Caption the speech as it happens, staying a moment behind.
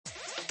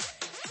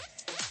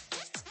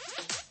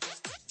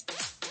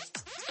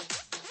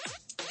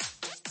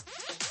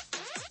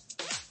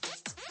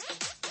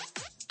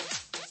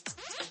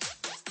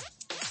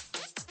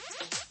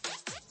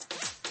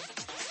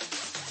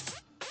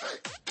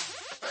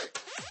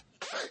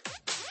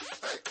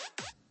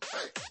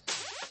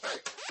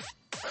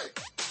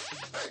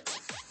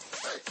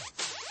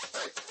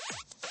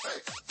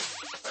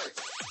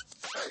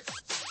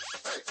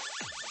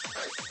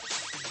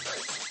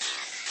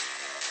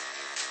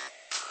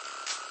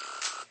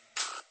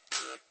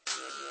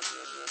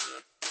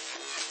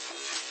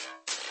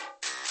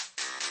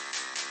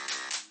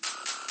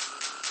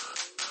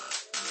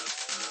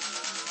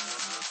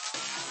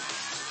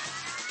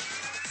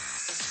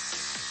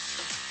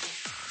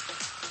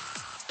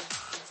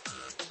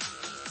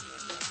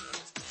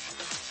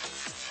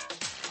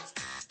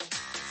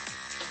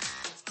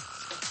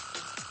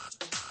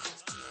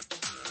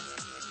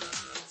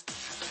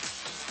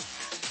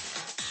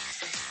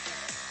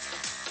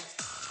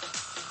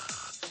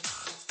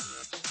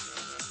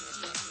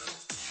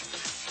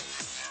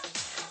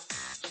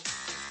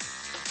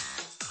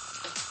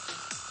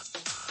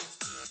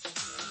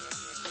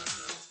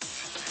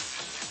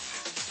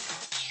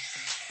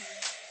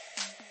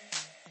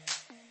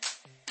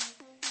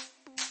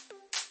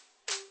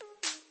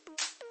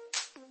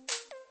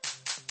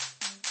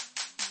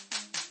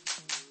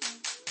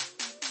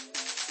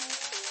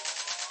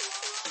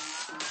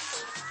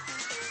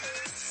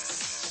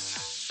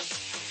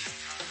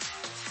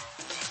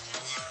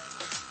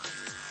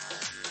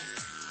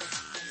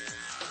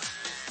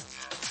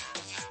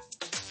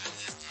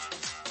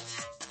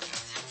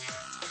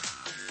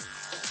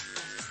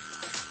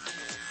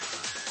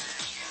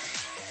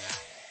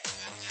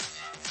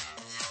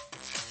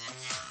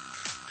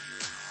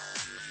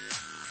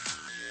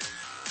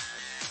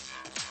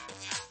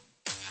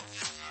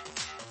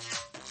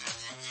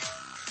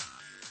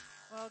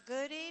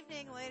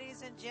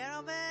and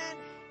gentlemen,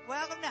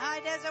 welcome to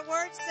High Desert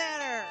Word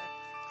Center.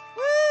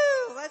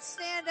 Woo! Let's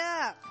stand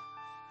up.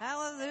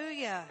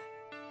 Hallelujah.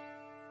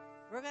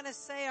 We're going to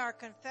say our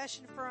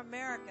confession for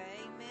America.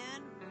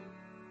 Amen.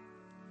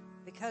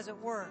 Because it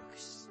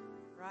works,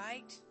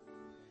 right?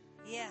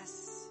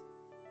 Yes.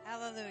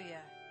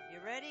 Hallelujah. You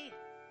ready?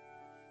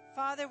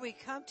 Father, we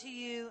come to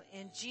you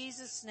in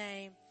Jesus'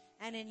 name,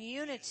 and in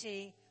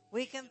unity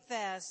we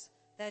confess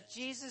that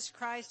Jesus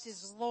Christ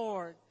is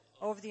Lord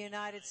over the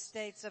United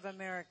States of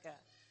America.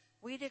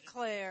 We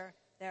declare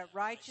that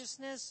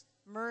righteousness,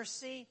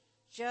 mercy,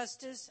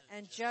 justice,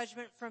 and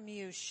judgment from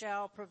you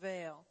shall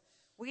prevail.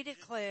 We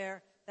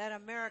declare that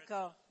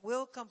America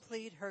will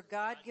complete her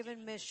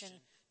God-given mission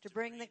to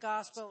bring the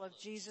gospel of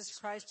Jesus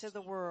Christ to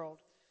the world.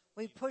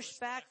 We push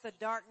back the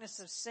darkness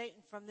of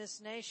Satan from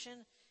this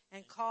nation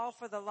and call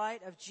for the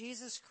light of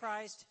Jesus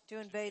Christ to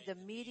invade the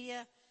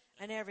media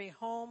and every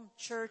home,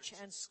 church,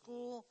 and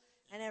school,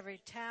 and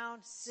every town,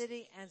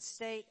 city, and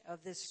state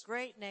of this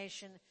great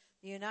nation,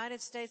 the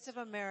United States of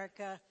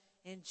America.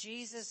 In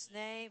Jesus'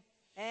 name,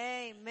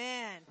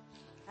 amen.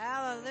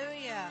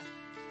 Hallelujah.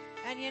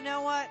 And you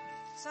know what?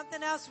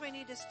 Something else we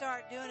need to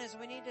start doing is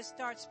we need to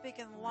start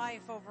speaking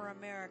life over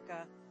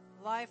America.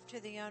 Life to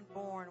the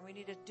unborn. We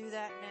need to do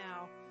that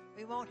now.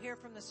 We won't hear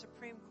from the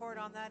Supreme Court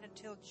on that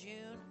until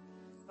June,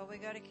 but we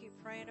got to keep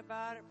praying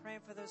about it, praying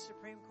for those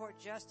Supreme Court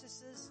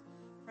justices,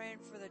 praying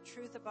for the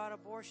truth about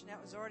abortion that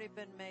was already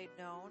been made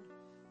known,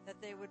 that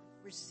they would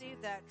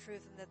receive that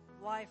truth and that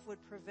life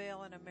would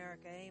prevail in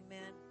America.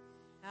 Amen.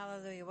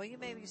 Hallelujah. Well, you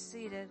may be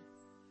seated.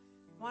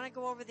 I want to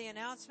go over the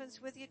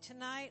announcements with you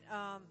tonight.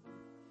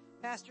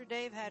 Pastor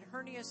Dave had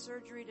hernia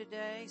surgery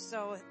today,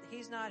 so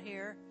he's not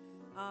here.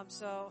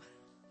 So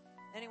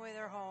anyway,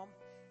 they're home.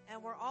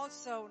 And we're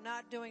also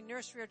not doing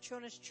nursery or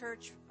children's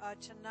church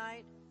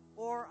tonight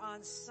or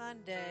on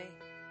Sunday.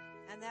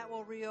 And that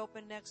will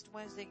reopen next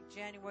Wednesday,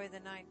 January the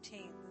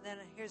 19th. And then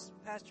here's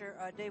Pastor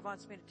Dave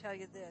wants me to tell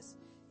you this.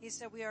 He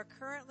said, we are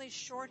currently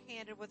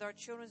shorthanded with our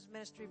children's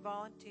ministry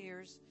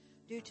volunteers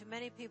due to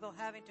many people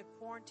having to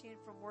quarantine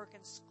from work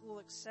and school,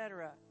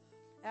 etc.,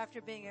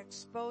 after being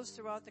exposed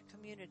throughout the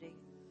community.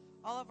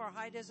 All of our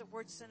High Desert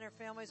Word Center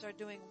families are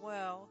doing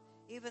well,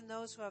 even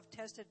those who have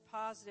tested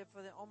positive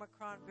for the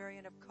Omicron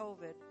variant of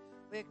COVID.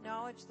 We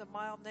acknowledge the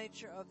mild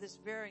nature of this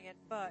variant,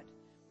 but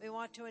we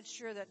want to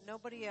ensure that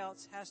nobody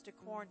else has to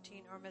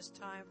quarantine or miss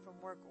time from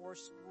work or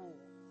school.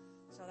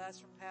 So that's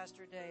from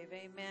Pastor Dave.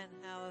 Amen.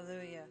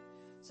 Hallelujah.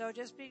 So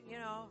just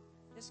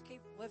just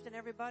keep lifting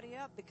everybody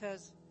up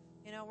because,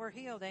 we're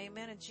healed.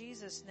 Amen. In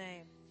Jesus'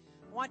 name.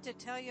 I want to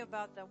tell you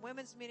about the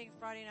women's meeting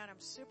Friday night. I'm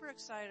super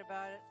excited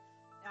about it.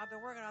 I've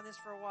been working on this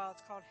for a while.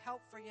 It's called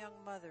Help for Young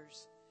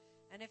Mothers.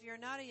 And if you're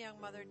not a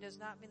young mother, it does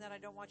not mean that I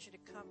don't want you to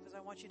come, because I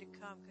want you to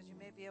come because you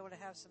may be able to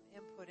have some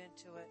input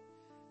into it.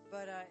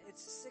 But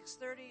it's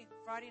 6:30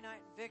 Friday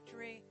night in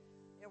Victory.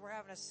 We're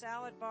having a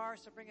salad bar,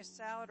 so bring a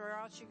salad, or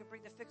else you can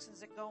bring the fixings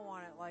that go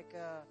on it, like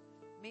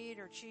meat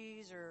or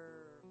cheese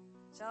or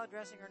salad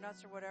dressing or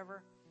nuts or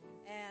whatever.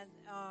 And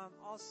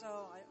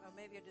also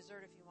maybe a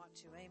dessert if you want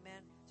to.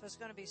 Amen. So it's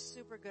going to be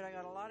super good. I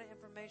got a lot of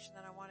information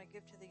that I want to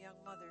give to the young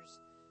mothers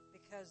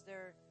because they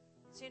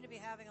seem to be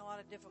having a lot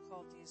of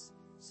difficulties.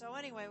 So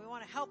anyway, we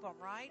want to help them,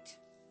 right?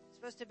 It's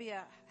supposed to be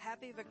a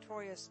happy,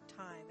 victorious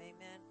time.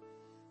 Amen.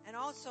 And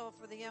also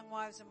for the young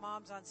wives and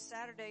moms on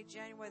Saturday,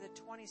 January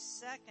the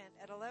 22nd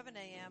at 11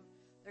 a.m.,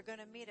 they're going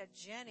to meet at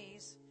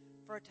Jenny's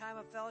for a time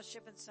of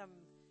fellowship and some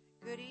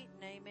good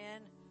eating.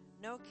 Amen.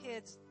 No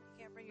kids.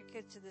 You can't bring your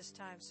kids to this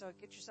time, so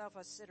get yourself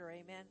a sitter.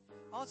 Amen.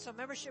 Also,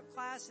 membership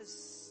class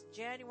is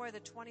January the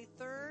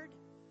 23rd.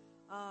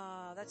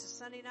 That's a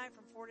Sunday night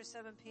from 4 to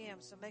 7 p.m.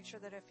 So make sure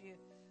that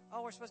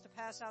we're supposed to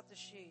pass out the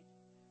sheet.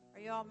 Are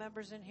you all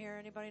members in here?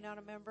 Anybody not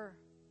a member?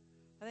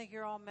 I think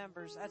you're all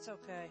members. That's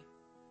okay.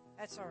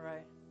 That's all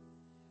right.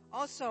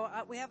 Also,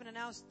 we haven't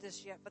announced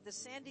this yet, but the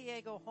San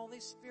Diego Holy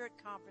Spirit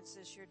Conference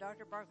this year,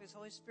 Dr. Barclay's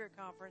Holy Spirit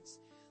Conference,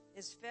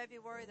 is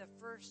February the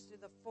 1st through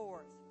the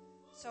 4th.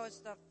 So it's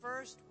the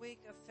first week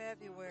of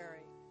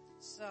February.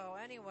 So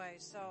anyway,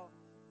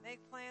 make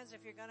plans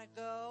if you're going to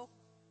go.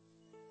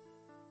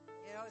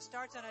 It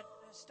starts on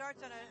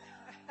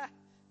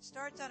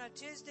a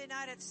Tuesday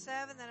night at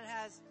 7, then it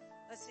has,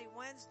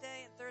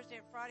 Wednesday and Thursday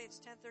and Friday it's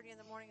 10:30 in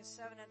the morning and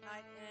 7 at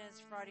night, and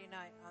it's Friday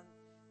night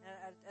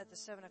at the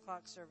 7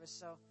 o'clock service.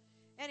 So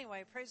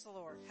anyway, praise the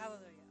Lord.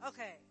 Hallelujah.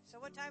 Okay, so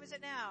what time is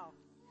it now?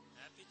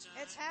 Happy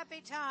time. It's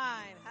happy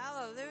time.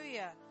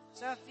 Hallelujah.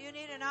 So if you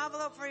need an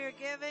envelope for your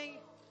giving,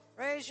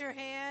 raise your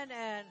hand,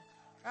 and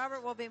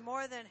Robert will be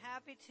more than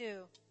happy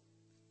to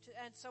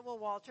and so will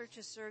Walter,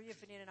 to serve you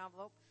if you need an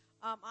envelope.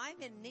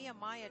 I'm in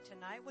Nehemiah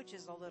tonight, which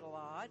is a little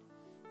odd,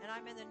 and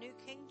I'm in the New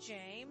King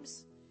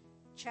James,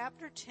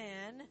 chapter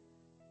 10,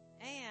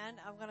 and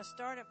I'm going to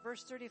start at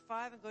verse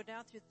 35 and go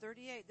down through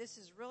 38. This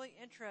is really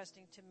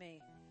interesting to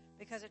me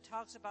because it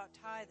talks about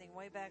tithing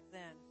way back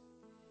then.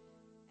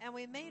 And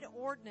we made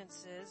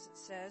ordinances, it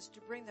says, to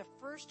bring the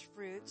first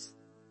fruits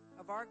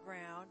of our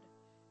ground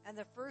and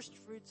the first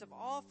fruits of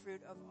all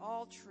fruit of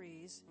all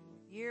trees,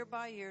 year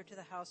by year to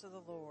the house of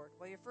the Lord.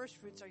 Well, your first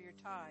fruits are your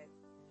tithe.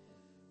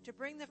 To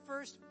bring the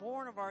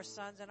firstborn of our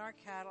sons and our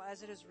cattle,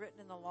 as it is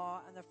written in the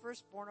law, and the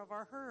firstborn of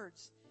our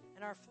herds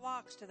and our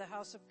flocks to the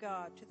house of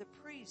God, to the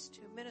priests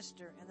who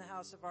minister in the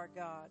house of our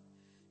God.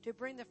 To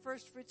bring the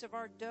first fruits of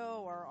our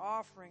dough, our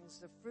offerings,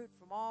 the fruit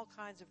from all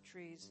kinds of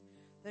trees,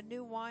 the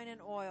new wine and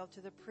oil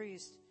to the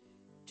priest,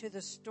 to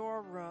the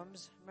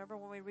storerooms. Remember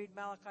when we read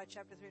Malachi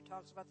chapter 3, it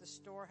talks about the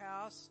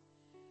storehouse?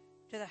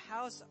 To the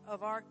house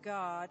of our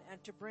God,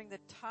 and to bring the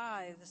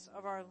tithes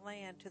of our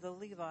land to the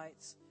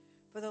Levites.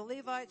 For the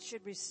Levites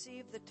should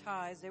receive the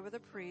tithes, they were the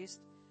priests,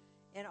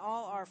 in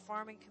all our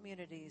farming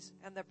communities.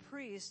 And the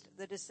priest,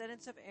 the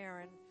descendants of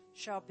Aaron,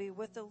 shall be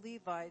with the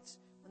Levites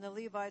when the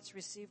Levites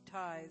receive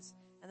tithes.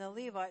 And the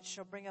Levites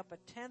shall bring up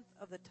 1/10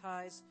 of the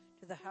tithes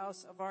to the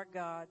house of our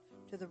God,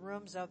 to the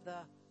rooms of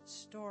the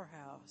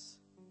storehouse.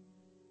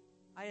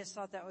 I just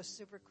thought that was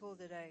super cool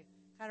today.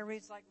 Kind of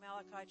reads like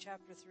Malachi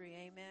chapter 3.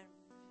 Amen.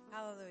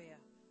 Hallelujah.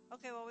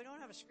 Okay, well, we don't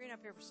have a screen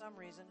up here for some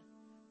reason,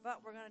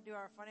 but we're going to do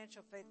our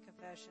financial faith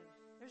confession.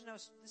 There's no,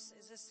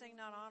 is this thing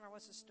not on, or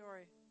what's the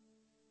story?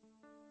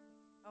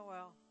 Oh,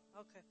 well,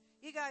 okay.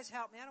 You guys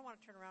help me. I don't want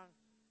to turn around.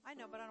 I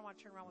know, but I don't want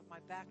to turn around with my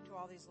back to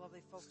all these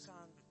lovely folks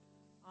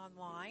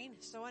online.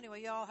 So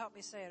anyway, you all help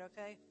me say it,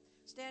 okay?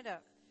 Stand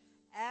up.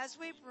 As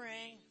we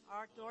bring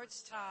our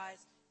Lord's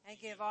tithes and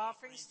give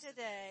offerings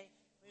today,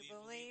 we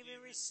believe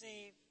we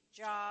receive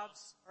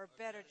jobs or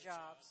better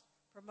jobs,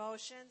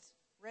 promotions,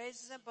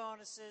 raises and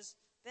bonuses,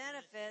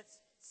 benefits,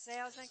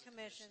 sales and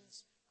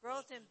commissions,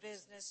 growth in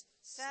business,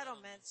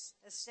 settlements,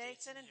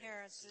 estates and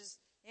inheritances,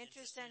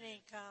 interest and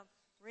income,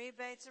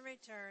 rebates and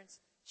returns,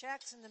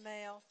 checks in the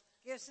mail,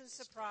 gifts and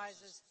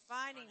surprises,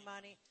 finding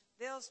money,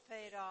 bills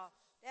paid off,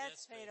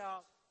 debts paid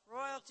off,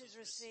 royalties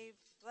received,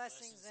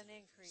 blessings and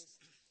increase.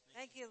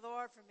 Thank you,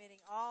 Lord, for meeting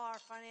all our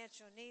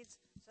financial needs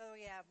so that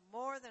we have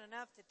more than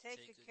enough to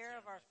take good care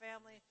of our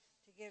family,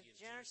 to give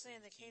generously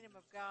in the kingdom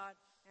of God,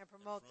 and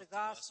promote the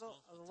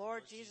gospel of the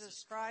Lord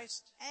Jesus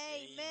Christ.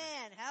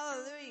 Amen.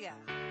 Hallelujah.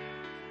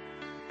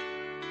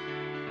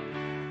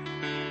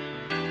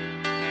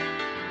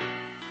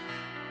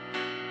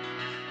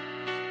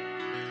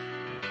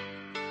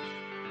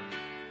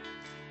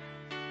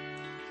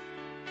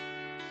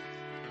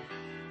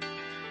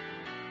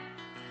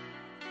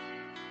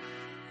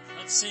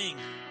 Let's sing.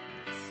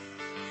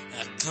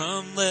 Now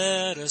come,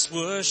 let us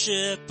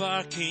worship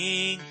our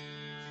King.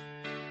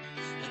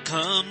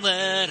 Come,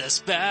 let us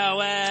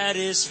bow at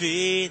His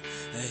feet.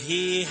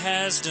 He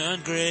has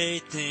done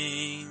great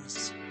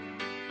things.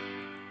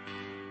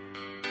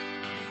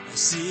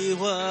 See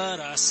what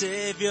our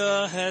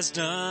Savior has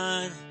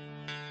done.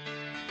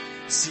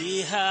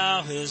 See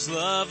how His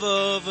love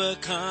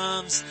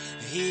overcomes.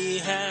 He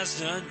has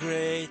done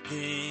great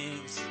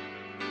things.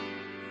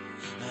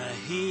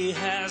 He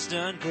has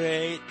done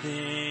great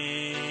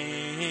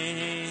things.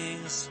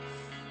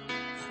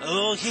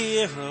 Oh,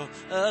 hero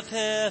of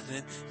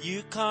heaven,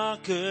 you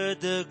conquered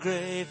the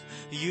grave.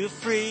 You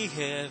free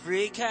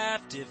every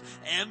captive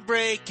and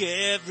break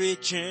every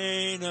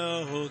chain,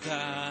 oh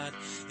God.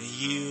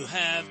 You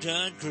have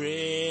done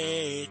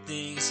great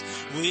things.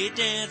 We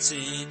dance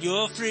in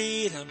your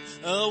freedom,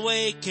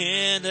 awake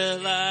and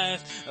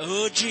alive.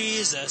 Oh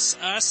Jesus,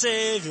 our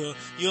Savior,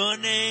 your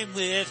name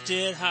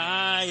lifted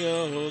high,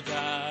 oh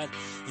God.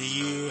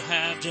 You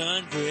have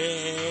done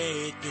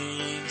great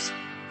things.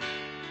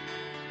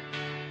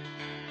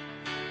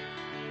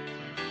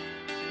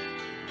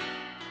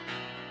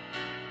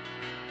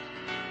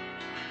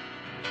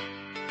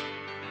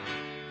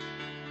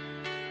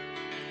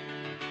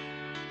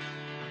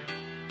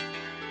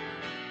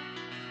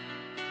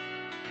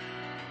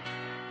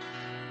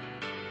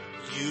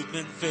 You've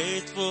been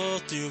faithful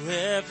through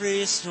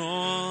every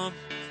storm.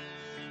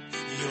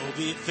 You'll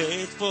be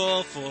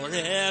faithful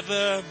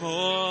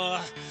forevermore.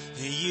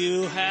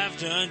 You have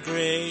done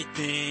great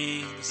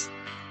things.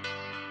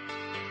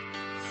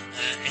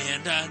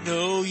 And I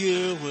know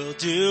you will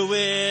do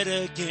it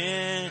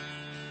again.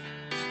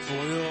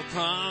 For your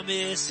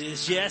promise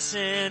is yes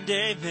and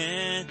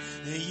amen.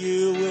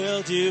 You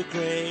will do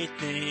great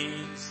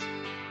things.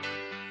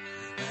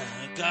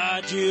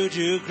 God, you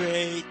do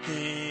great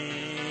things.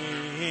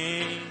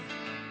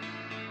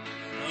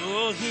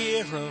 Oh,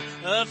 hero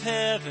of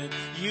heaven,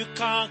 you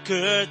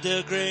conquered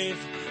the grave.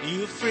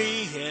 You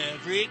free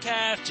every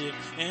captive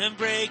and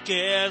break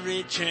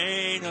every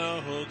chain,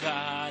 oh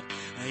God.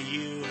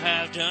 You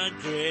have done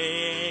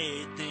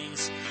great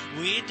things.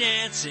 We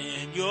dance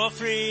in your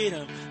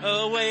freedom,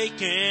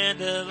 awake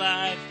and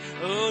alive.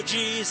 Oh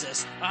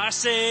Jesus, our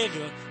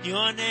Savior,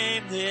 your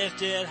name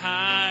lifted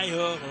high,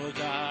 oh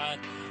God.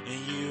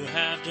 And you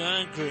have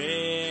done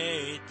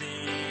great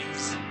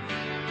things.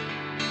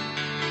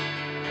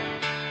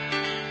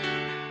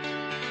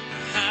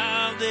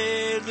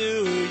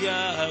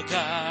 Hallelujah,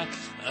 God,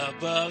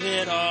 above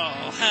it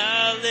all.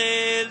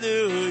 Hallelujah,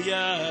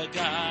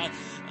 God,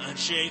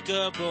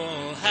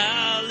 unshakable.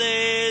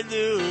 Hallelujah,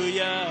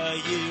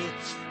 you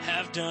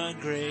have done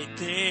great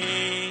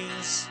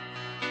things.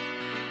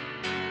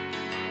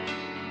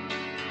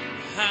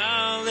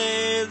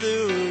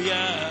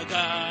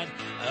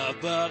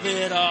 above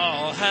it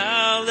all.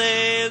 Hallelujah,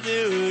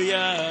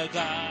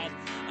 God,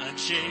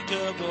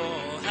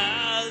 unshakable.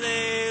 Hallelujah,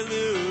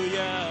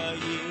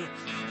 you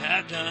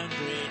have done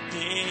great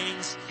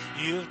things.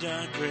 You've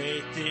done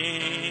great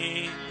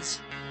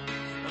things.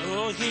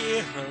 Oh,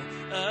 hero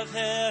of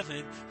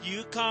heaven,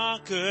 you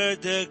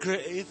conquered the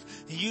grave.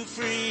 You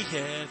free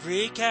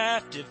every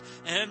captive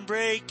and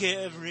break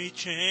every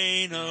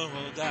chain. Oh,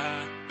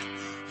 God,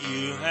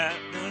 you have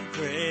done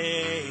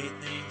great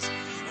things.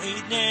 We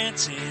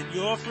dance in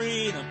your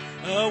freedom,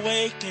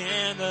 awake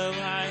and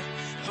alive.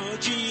 Oh,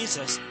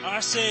 Jesus,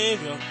 our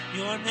Savior,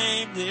 your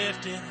name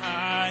lifted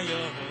high.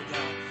 Oh,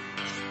 God,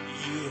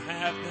 you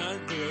have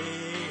done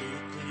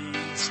great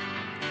things.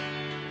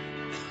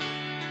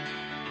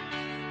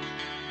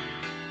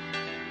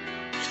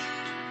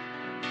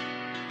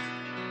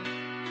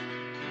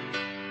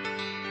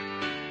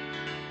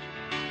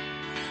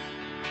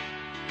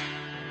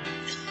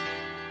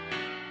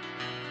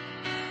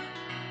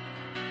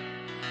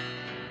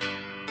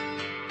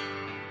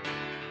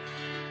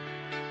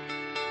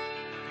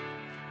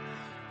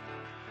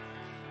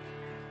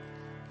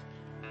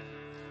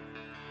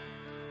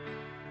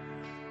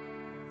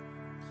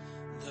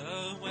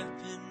 The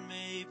weapon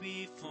may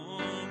be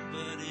formed,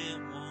 but it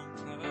won't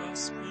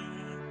prosper.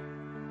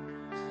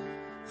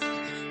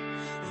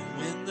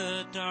 When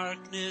the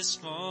darkness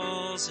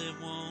falls, it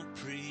won't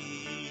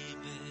prevail.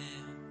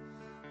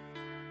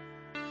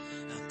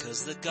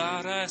 'Cause the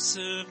God I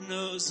serve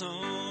knows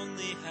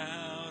only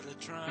how to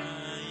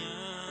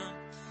triumph.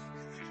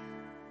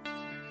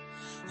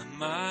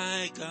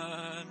 My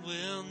God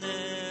will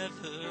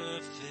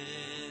never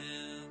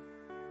fail.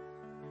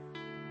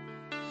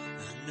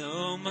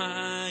 No,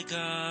 my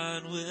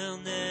God will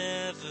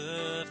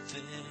never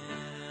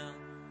fail.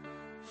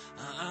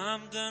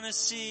 I'm gonna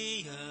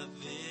see a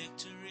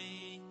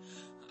victory.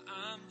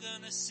 I'm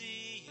gonna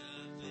see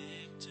a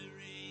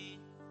victory.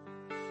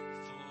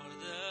 For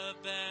the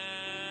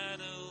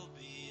battle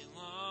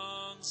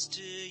belongs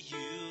to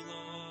you,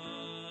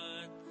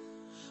 Lord.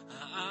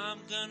 I'm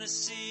gonna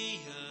see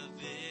a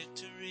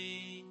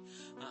victory.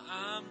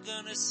 I'm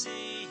gonna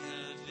see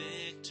a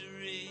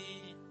victory.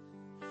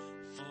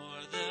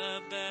 For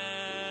the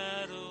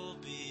battle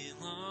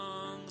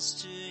belongs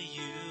to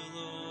you,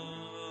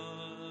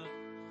 Lord.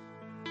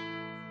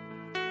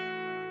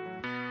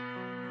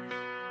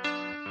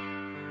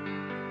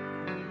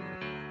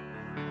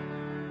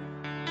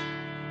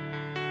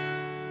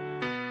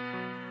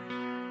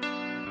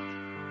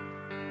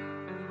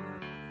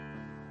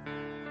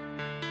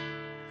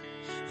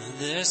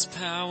 There's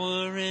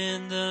power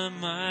in the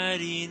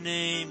mighty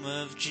name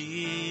of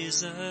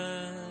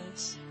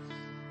Jesus.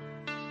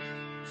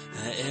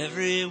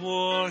 Every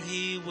war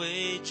he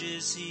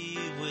wages, he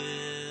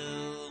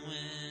will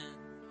win.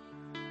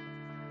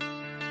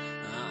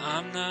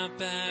 I'm not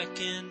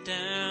backing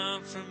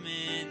down from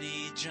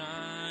any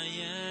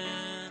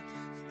giant.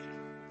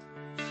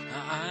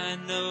 I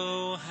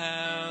know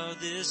how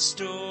this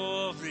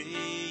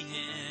story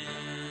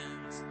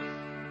ends.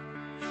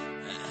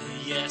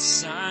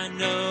 Yes, I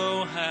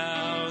know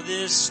how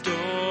this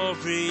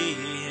story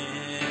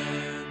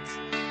ends.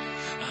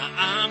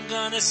 I'm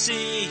gonna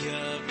see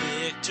a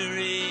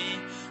victory.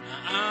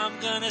 I'm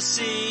gonna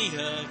see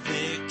a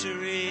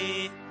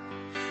victory.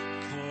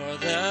 For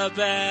the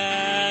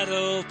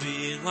battle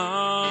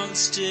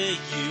belongs to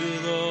you,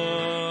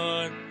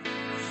 Lord.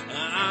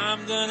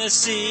 I'm gonna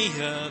see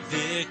a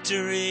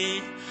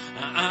victory.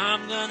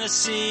 I'm gonna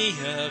see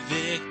a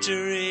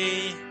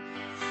victory.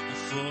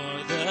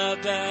 For the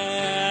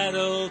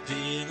battle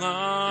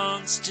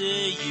belongs to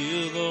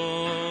you,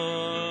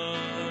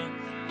 Lord.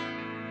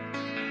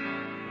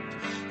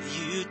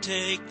 You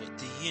take what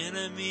the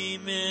enemy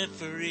meant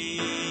for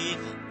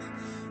evil,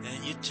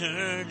 and you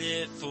turn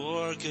it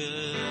for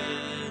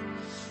good.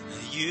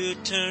 You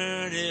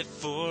turn it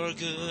for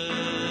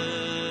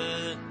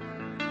good.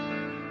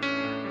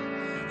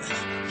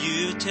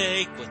 You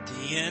take what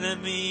the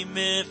enemy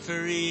meant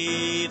for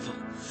evil,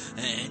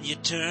 and you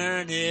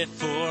turn it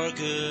for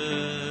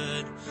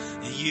good.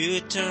 You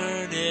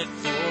turn it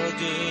for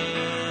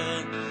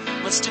good.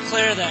 Let's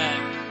declare that.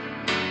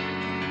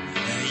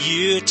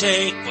 You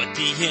take what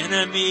the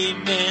enemy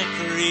meant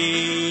for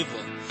evil,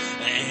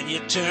 and you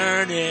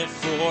turn it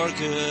for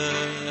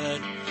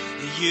good.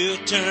 You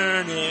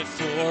turn it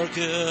for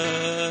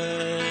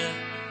good.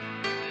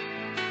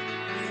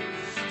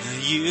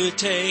 You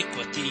take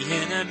what the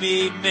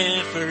enemy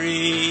meant for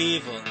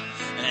evil,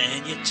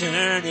 and you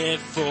turn it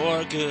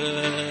for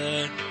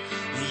good.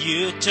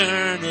 You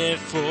turn it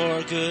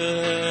for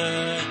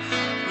good.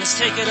 Let's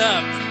take it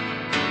up.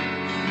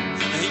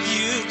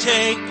 You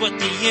take what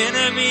the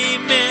enemy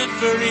meant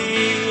for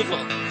evil,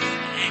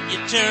 and you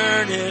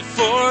turn it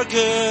for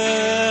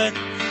good.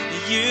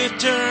 You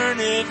turn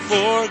it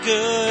for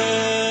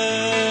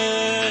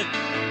good.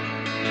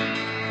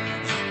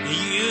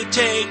 You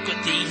take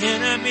what the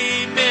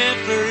enemy meant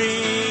for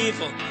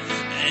evil,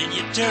 and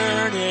you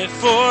turn it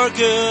for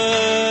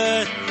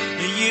good.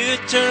 You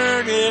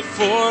turn it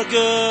for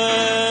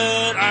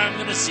good. I'm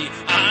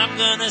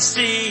gonna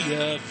see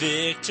a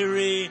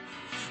victory.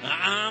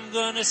 I'm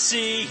gonna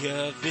see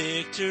a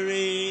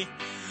victory,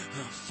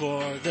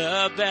 for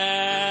the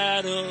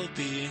battle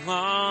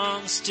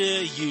belongs to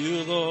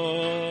you,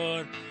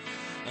 Lord.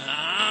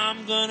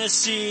 I'm gonna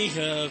see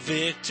a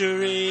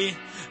victory.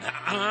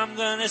 I'm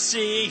gonna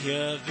see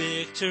a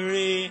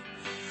victory,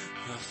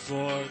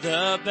 for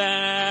the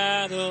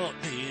battle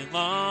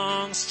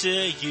belongs to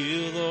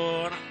you,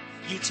 Lord.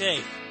 You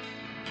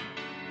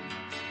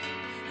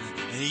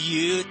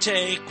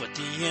take what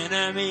the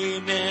enemy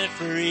meant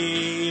for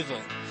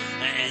evil,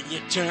 and you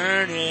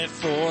turn it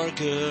for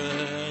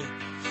good.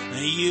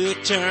 You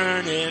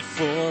turn it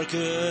for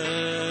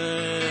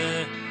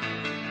good.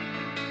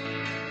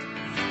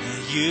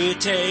 You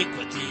take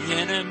what the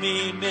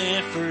enemy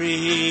meant for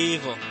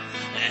evil,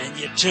 and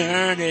you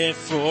turn it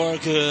for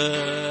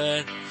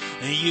good.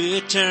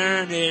 You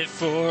turn it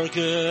for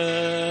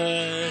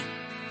good.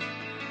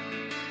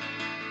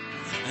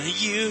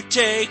 You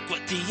take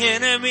what the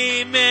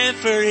enemy meant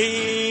for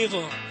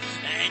evil,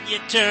 and you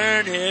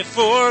turn it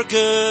for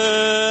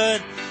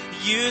good.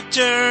 You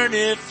turn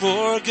it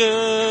for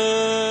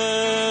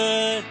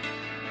good.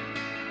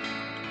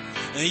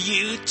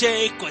 You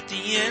take what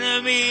the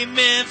enemy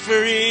meant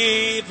for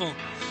evil,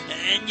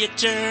 and you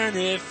turn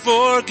it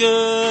for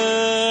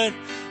good.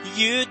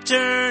 You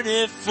turn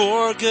it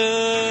for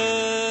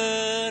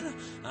good.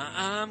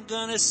 I'm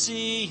gonna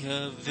see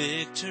a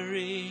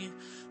victory.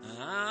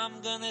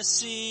 I'm gonna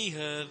see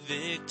a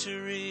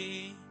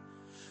victory,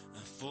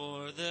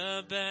 for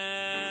the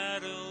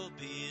battle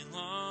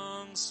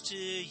belongs to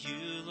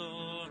you,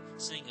 Lord.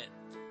 Sing it.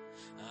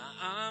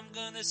 I'm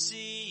gonna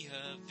see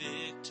a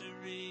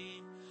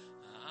victory.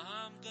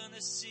 I'm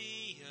gonna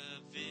see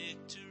a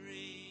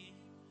victory,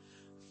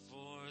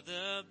 for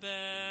the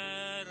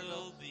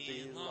battle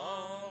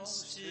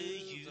belongs to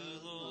you,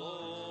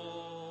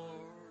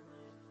 Lord.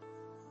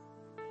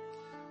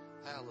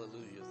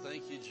 Hallelujah.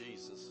 Thank you,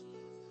 Jesus.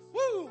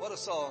 Woo! What a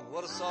song,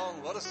 what a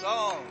song, what a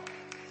song.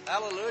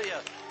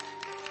 Hallelujah.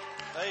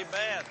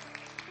 Amen.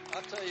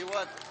 I'll tell you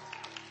what,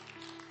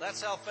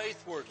 that's how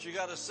faith works. You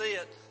got to see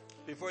it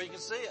before you can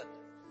see it.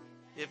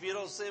 If you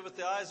don't see it with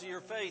the eyes of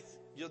your faith,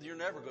 you're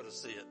never going to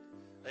see it.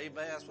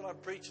 Amen. That's what I'm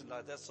preaching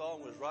tonight. That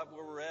song was right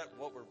where we're at,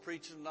 what we're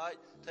preaching tonight.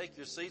 Take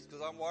your seats because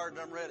I'm wired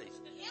and I'm ready.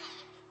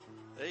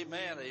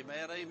 Amen,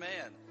 amen,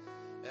 amen.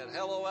 And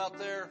hello out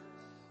there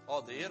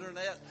on the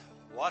internet,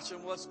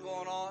 watching what's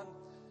going on.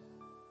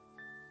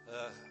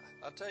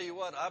 I'll tell you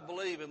what, I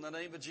believe in the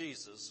name of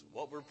Jesus,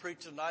 what we're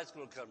preaching tonight is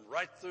going to come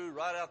right through,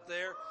 right out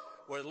there.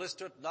 We're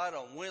listening tonight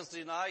on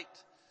Wednesday night,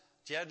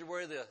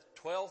 January the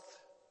 12th,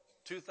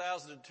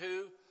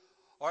 2002.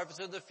 Or if it's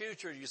in the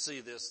future, you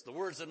see this, the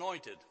word's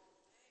anointed.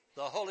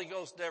 The Holy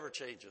Ghost never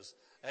changes,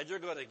 and you're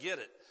going to get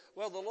it.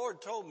 Well, the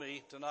Lord told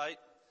me tonight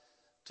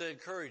to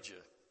encourage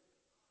you.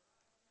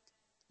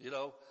 You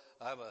know,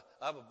 I'm a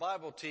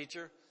Bible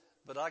teacher,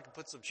 but I can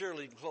put some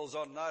cheerleading clothes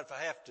on tonight if I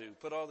have to.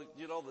 Put on the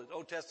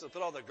Old Testament,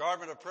 put on the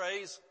garment of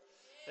praise.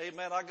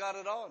 Amen. I got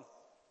it on.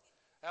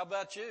 How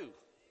about you?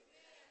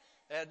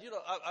 And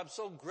I'm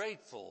so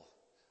grateful.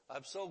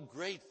 I'm so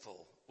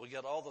grateful. We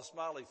got all the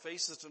smiley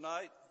faces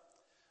tonight.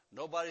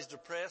 Nobody's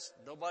depressed.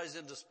 Nobody's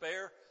in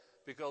despair,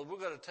 because we're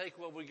going to take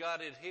what we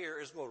got in here.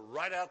 It's going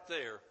right out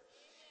there,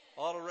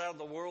 all around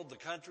the world, the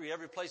country,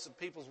 every place that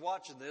people's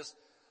watching this.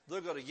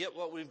 They're going to get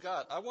what we've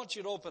got. I want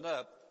you to open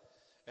up.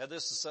 And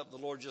this is something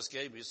the Lord just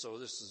gave me, so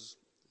it's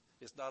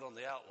not on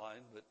the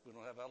outline, but we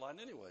don't have outline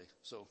anyway.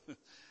 So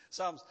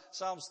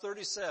Psalms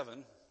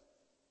 37,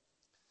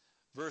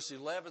 verse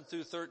 11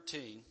 through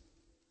 13.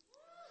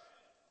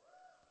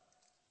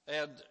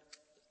 And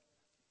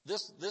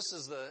this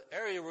is the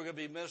area we're going to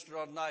be ministering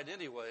on tonight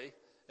anyway.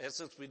 And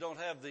since we don't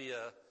have the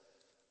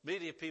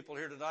media people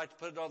here tonight to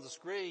put it on the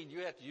screen,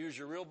 you have to use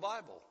your real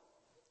Bible.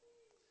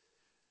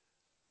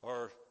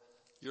 Or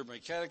your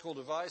mechanical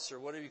device, or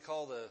whatever you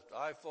call the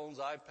iPhones,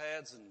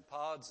 iPads, and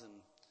pods,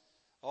 and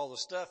all the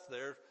stuff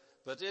there.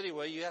 But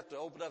anyway, you have to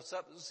open up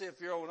something to see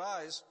if your own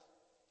eyes.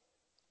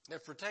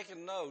 If we're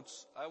taking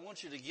notes, I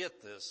want you to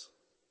get this.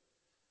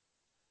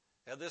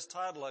 And this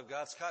title I've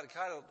got is kind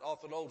of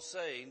off an old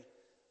saying,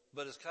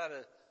 but it's kind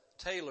of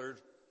tailored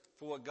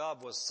for what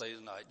God was saying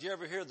tonight. Do you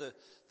ever hear the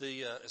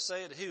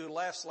saying, he who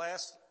laughs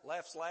last,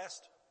 laughs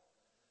last?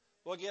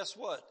 Well, guess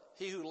what?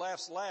 He who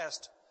laughs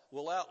last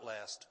will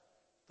outlast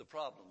the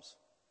problems.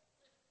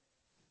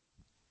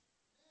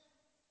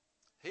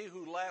 He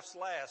who laughs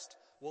last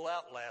will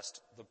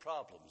outlast the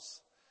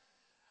problems.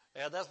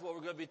 And that's what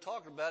we're going to be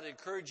talking about,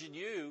 encouraging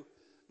you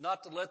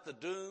not to let the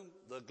doom,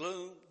 the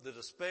gloom, the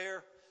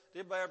despair.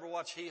 Did anybody ever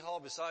watch Hee Haw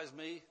besides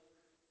me?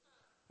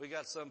 We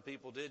got some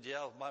people did,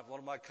 yeah. One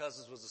of my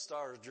cousins was the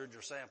star of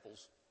Ginger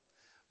Samples.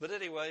 But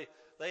anyway,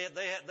 they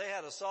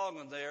had a song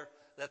in there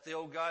that the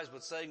old guys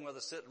would sing while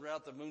they're sitting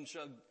around the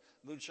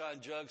moonshine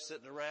jug,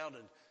 sitting around,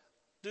 and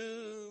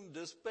doom,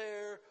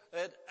 despair,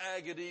 and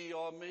agony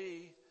on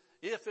me.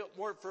 If it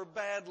weren't for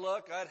bad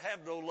luck, I'd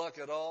have no luck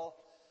at all.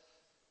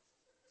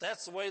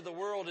 That's the way the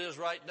world is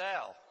right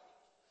now.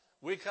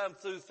 We come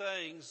through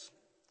things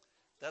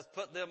that's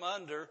putting them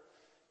under,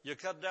 You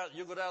go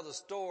down to the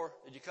store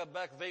and you come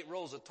back with 8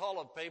 rolls of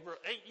toilet paper.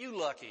 Ain't you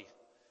lucky?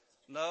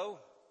 No,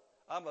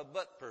 I'm a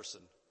but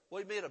person. What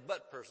do you mean a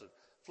but person?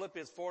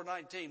 Philippians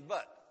 4:19,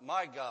 but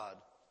my God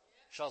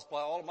shall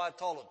supply all of my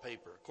toilet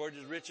paper according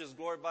to his riches and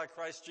glory by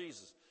Christ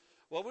Jesus.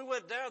 Well, we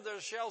went down there,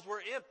 the shelves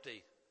were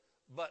empty,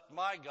 but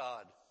my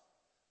God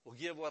will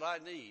give what I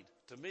need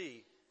to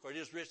me according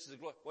to his riches and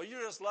glory. Well,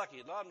 you're just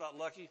lucky. No, I'm not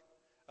lucky.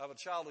 I'm a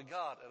child of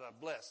God and I'm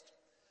blessed.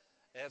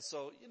 And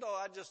so,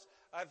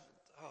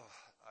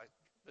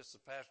 Mr.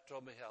 Pastor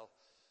told me how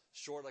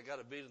short I got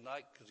to be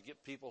tonight to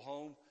get people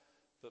home.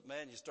 But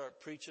man, you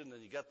start preaching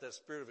and you got that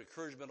spirit of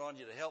encouragement on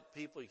you to help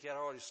people. You can't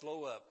already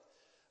slow up.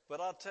 But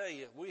I'll tell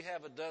you, we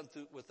haven't done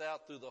through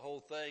the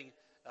whole thing.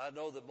 I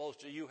know that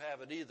most of you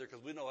haven't either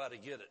because we know how to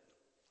get it.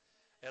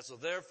 And so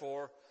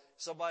therefore,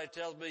 somebody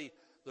tells me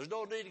there's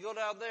no need to go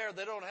down there.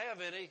 They don't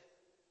have any.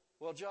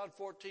 Well, John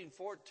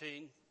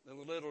 14:14 in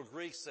the little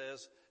Greek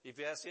says, if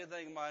you ask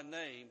anything in my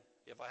name,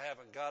 if I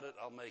haven't got it,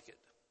 I'll make it.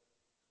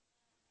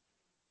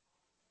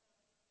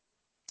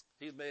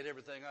 He's made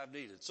everything I've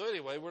needed. So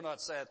anyway, we're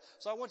not sad.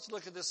 So I want you to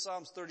look at this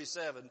Psalms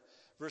 37,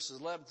 verses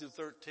 11 through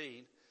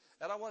 13.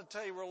 And I want to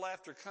tell you where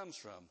laughter comes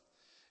from.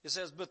 It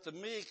says, but the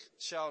meek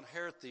shall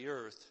inherit the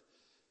earth.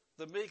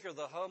 The meek are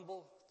the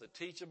humble, the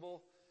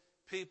teachable,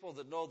 people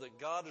that know that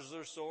God is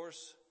their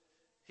source.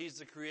 He's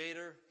the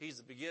creator. He's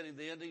the beginning,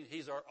 the ending.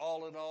 He's our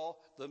all in all.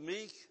 The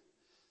meek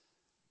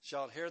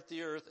shall inherit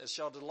the earth and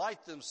shall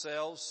delight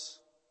themselves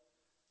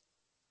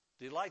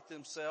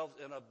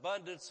in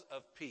abundance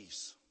of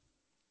peace.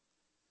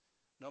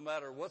 No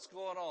matter what's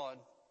going on,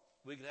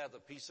 we can have the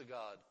peace of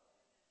God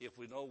if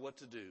we know what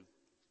to do.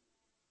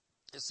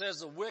 It says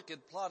the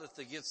wicked plotteth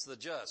against the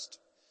just.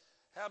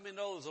 How many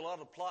know there's a lot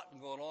of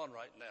plotting going on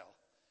right now?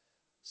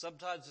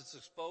 Sometimes it's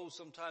exposed,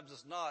 sometimes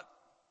it's not,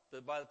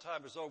 but by the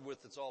time it's over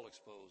with, it's all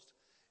exposed.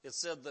 It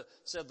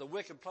said the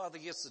wicked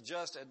plotteth against the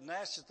just and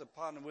gnasheth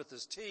upon him with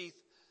his teeth.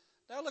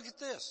 Now look at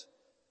this.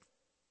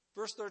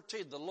 Verse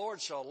 13, the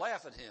Lord shall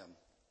laugh at him,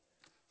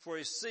 for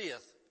he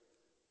seeth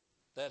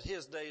that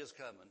his day is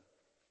coming.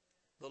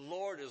 The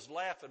Lord is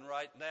laughing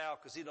right now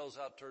because he knows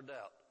how it turned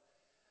out.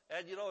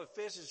 And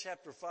Ephesians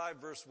chapter 5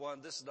 verse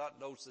 1, this is not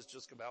notes that's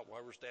just come out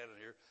while we're standing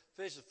here.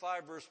 Ephesians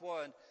 5 verse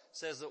 1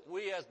 says that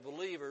we as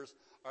believers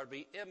are to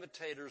be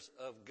imitators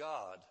of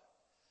God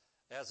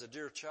as a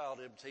dear child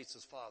imitates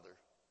his father.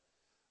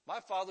 My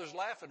father's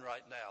laughing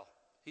right now.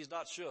 He's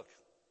not shook.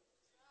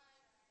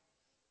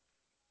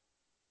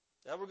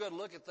 Now we're going to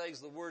look at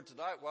things in the Word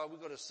tonight while we're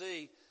going to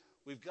see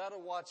we've got to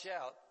watch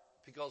out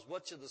because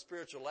what's in the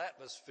spiritual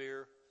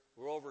atmosphere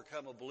will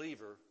overcome a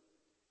believer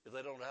if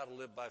they don't know how to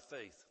live by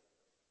faith.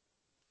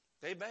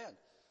 Amen.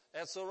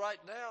 And so right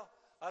now,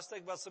 I was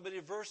thinking about so many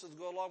verses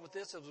go along with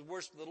this. As we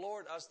worship the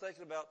Lord, I was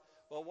thinking about,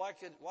 well, why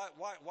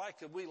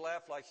could we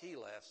laugh like he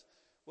laughs?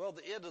 Well,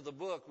 the end of the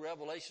book,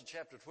 Revelation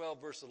chapter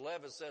 12, verse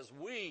 11 says,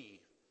 we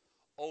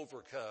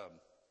overcome.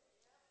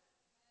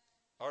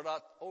 Or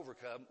not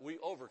overcome, we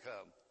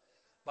overcome.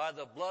 By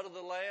the blood of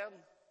the Lamb,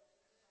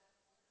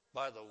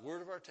 by the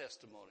word of our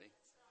testimony.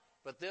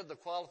 But then the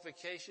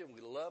qualification,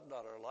 we love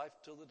not our life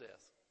till the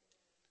death.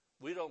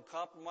 We don't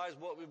compromise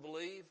what we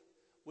believe.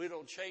 We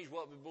don't change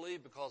what we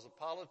believe because of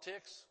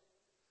politics,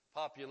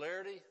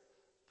 popularity,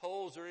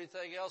 polls, or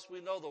anything else. We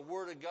know the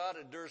Word of God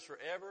endures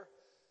forever.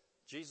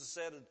 Jesus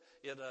said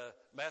in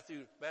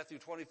Matthew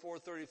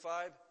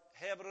 24:35,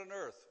 heaven and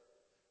earth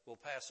will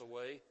pass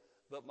away,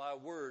 but my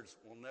words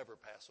will never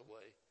pass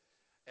away.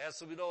 And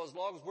so we know as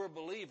long as we're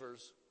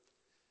believers,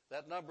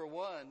 that number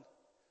one,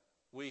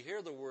 we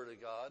hear the Word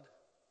of God.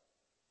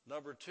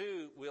 Number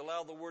two, we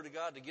allow the Word of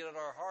God to get in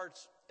our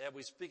hearts and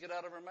we speak it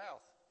out of our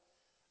mouth.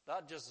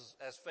 Not just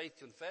as faith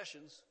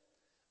confessions,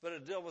 but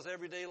it deals with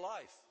everyday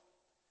life.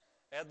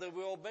 And then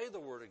we obey the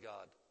Word of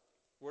God.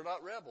 We're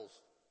not rebels.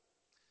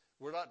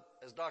 We're not,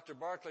 as Dr.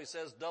 Barclay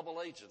says,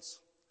 double agents.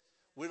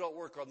 We don't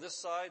work on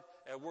this side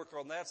and work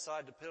on that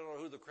side depending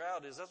on who the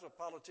crowd is. That's what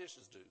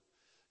politicians do.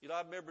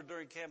 I remember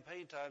during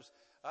campaign times,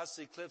 I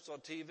see clips on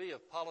TV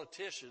of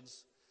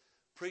politicians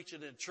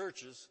preaching in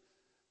churches,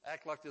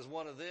 act like there's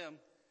one of them.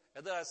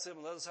 And then I see them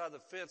on the other side of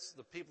the fence,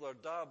 the people are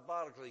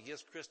diabolically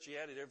against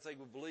Christianity and everything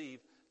we believe,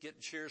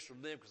 getting cheers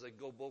from them because they can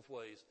go both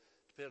ways,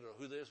 depending on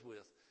who they're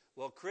with.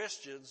 Well,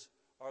 Christians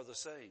are the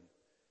same.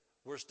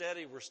 We're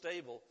steady, we're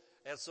stable,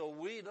 and so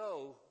we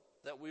know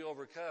that we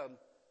overcome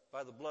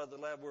by the blood of the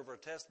Lamb, word of our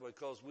testimony,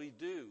 because we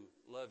do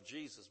love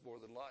Jesus more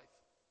than life.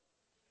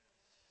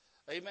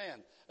 Amen.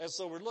 And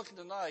so we're looking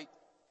tonight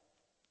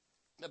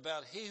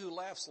about he who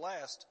laughs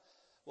last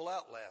will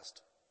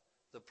outlast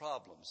the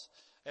problems.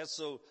 And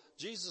so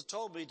Jesus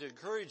told me to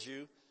encourage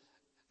you.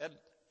 And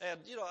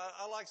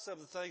I like some of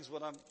the things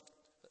when I'm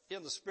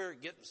in the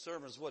Spirit getting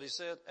sermons, what he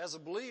said. As a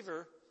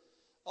believer,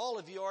 all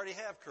of you already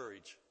have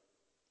courage.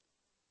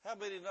 How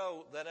many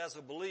know that as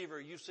a believer,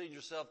 you've seen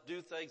yourself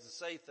do things and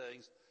say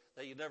things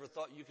that you never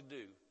thought you could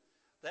do?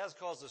 That's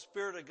because the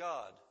Spirit of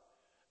God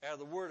and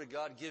the Word of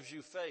God gives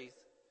you faith.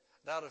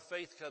 And out of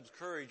faith comes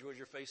courage when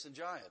you're facing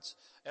giants.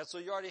 And so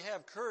you already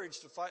have courage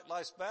to fight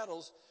life's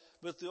battles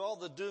But through all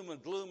the doom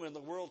and gloom in the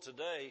world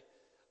today,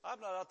 I'm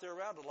not out there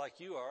around it like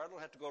you are. I don't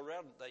have to go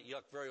around that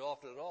yuck very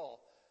often at all.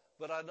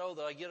 But I know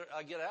that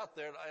I get out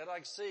there and I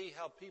see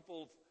how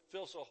people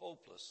feel so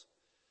hopeless.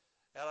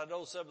 And I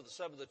know some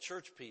of the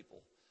church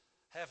people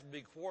have to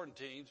be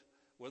quarantined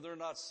when they're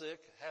not sick,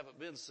 haven't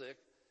been sick,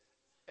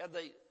 and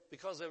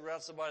because they were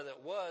around somebody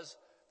that was,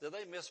 then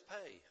they miss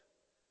pay.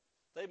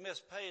 They miss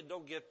pay and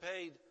don't get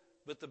paid,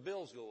 but the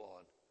bills go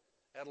on,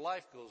 and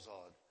life goes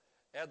on,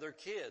 and their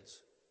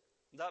kids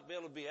not be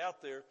able to be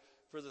out there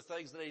for the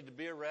things they need to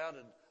be around,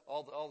 and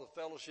all the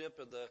fellowship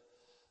and the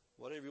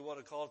whatever you want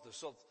to call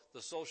it,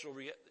 the social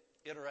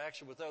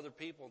interaction with other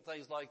people and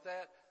things like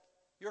that.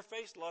 You're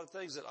facing a lot of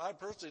things that I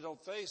personally don't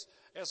face.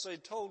 And so he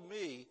told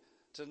me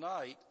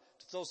tonight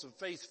to throw some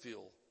faith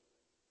fuel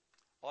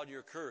on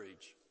your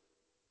courage.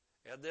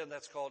 And then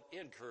that's called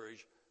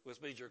encourage,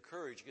 which means your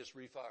courage gets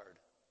refired.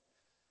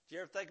 Do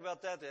you ever think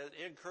about that? That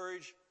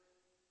encourage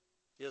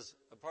is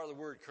a part of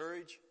the word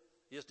courage.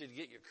 You just need to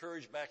get your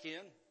courage back in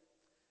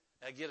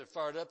and get it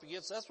fired up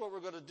again. So that's what we're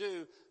going to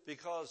do,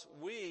 because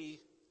we,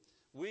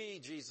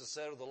 Jesus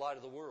said, are the light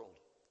of the world.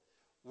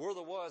 We're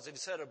the ones, and he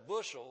said a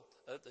bushel,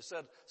 they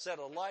said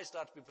a light's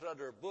not to be put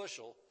under a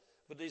bushel,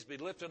 but needs to be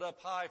lifted up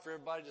high for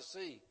everybody to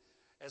see.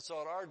 And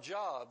so in our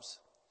jobs,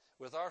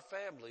 with our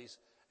families,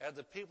 and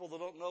the people that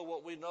don't know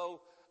what we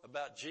know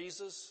about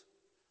Jesus,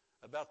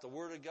 about the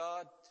Word of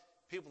God,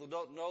 people that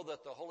don't know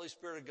that the Holy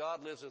Spirit of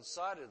God lives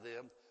inside of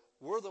them,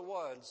 we're the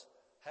ones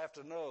have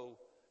to know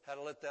how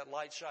to let that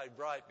light shine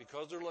bright,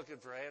 because they're looking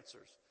for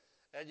answers.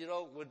 And you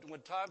know,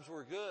 when times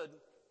were good,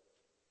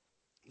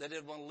 they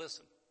didn't want to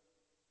listen.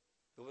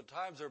 But when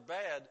times are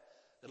bad,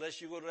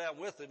 unless you go down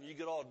with them, you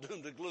get all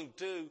doomed and gloom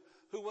too.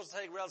 Who wants to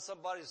hang around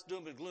somebody that's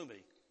doomed and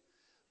gloomy?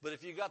 But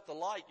if you got the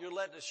light, you're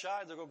letting it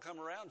shine, they're going to come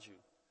around you.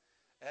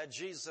 And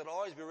Jesus said,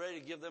 always be ready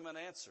to give them an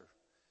answer.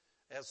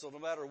 And so no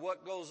matter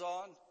what goes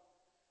on,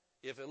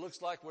 if it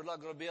looks like we're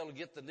not going to be able to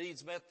get the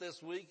needs met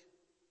this week,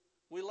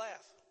 we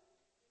laugh.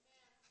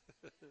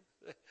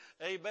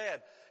 Amen.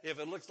 If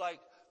it looks like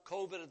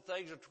COVID and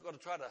things are going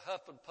to try to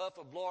huff and puff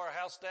and blow our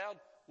house down,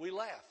 we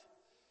laugh.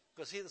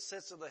 Because he that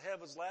sits in the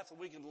heavens laughs, and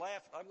we can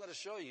laugh. I'm going to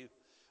show you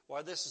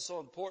why this is so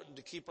important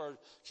to keep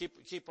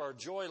our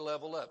joy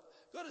level up.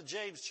 Go to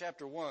James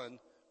chapter 1,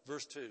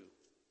 verse 2.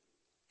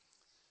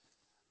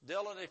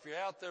 Dylan, if you're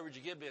out there, would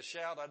you give me a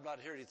shout? I'm not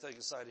hearing anything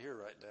inside of here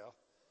right now.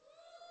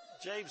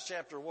 James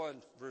chapter 1,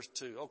 verse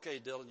 2. Okay,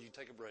 Dylan, you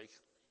take a break.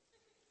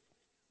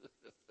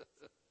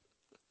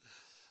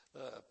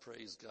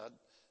 Praise God.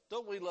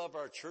 Don't we love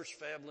our church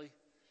family?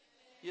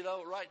 You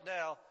know, right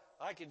now,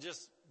 I can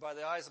just, by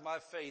the eyes of my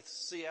faith,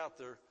 see out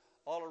there,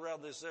 all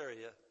around this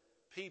area,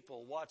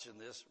 people watching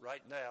this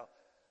right now,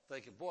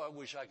 thinking, boy, I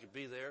wish I could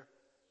be there.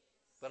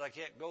 But I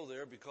can't go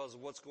there because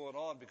of what's going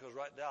on, because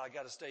right now I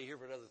got to stay here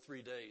for another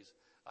 3 days.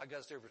 I got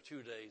to stay for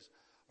 2 days.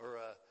 Or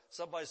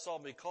somebody saw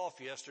me cough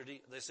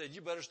yesterday. They said,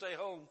 you better stay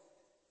home.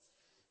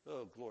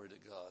 Oh, glory to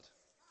God.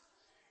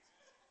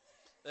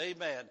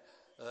 Amen.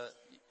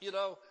 You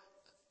know,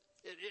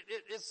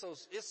 it's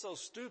so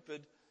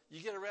stupid.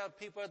 You get around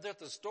people out there at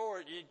the store,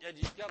 and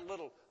you got a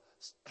little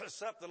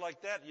something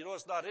like that. You know,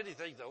 it's not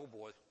anything. Oh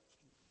boy.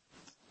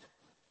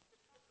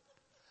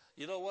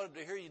 You don't want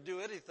them to hear you do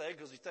anything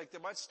because you think they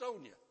might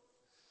stone you.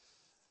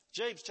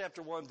 James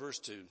chapter 1, verse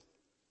 2.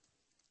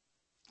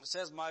 It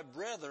says, my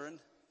brethren,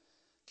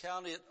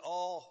 count it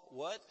all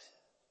what?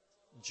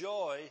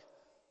 Joy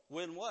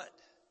when what?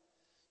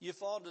 You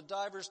fall into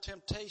divers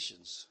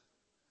temptations.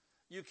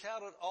 You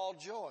count it all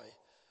joy.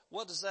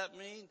 What does that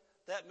mean?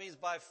 That means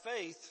by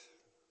faith,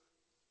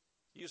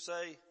 you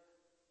say,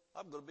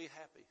 I'm going to be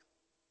happy.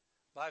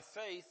 By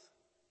faith,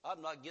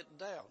 I'm not getting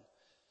down.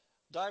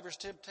 Divers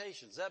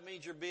temptations. That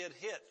means you're being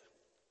hit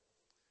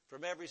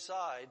from every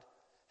side.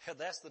 And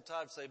that's the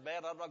time to say,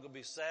 man, I'm not going to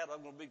be sad.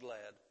 I'm going to be glad.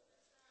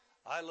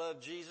 I love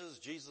Jesus.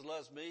 Jesus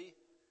loves me.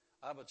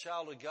 I'm a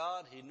child of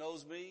God. He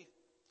knows me.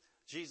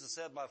 Jesus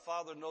said, my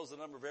Father knows the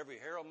number of every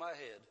hair on my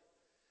head.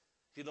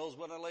 He knows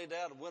when I lay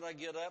down and when I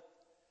get up.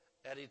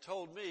 And he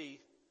told me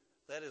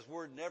that his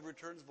word never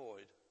returns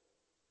void.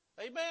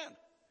 Amen.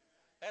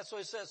 And so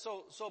he says,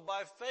 so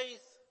by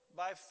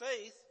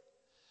faith,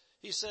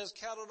 he says,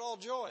 count it all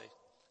joy.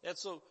 And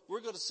so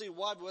we're going to see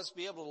why we must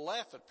be able to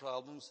laugh at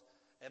problems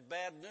and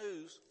bad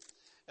news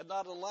and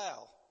not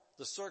allow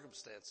the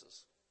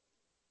circumstances.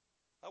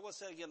 I want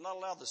to say again, not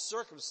allow the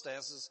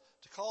circumstances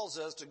to cause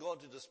us to go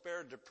into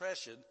despair and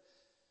depression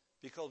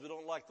because we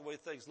don't like the way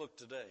things look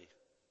today.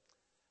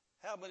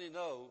 How many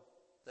know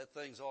that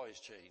things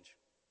always change?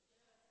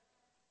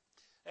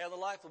 And the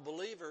life of a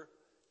believer,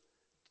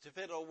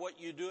 depending on what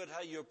you do and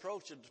how you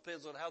approach it,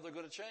 depends on how they're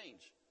going to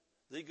change.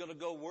 Are they going to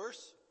go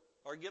worse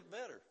or get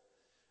better?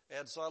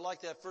 And so I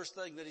like that first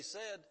thing that he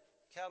said,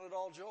 count it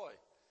all joy.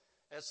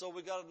 And so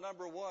we got to,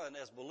 number one,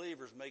 as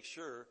believers, make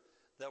sure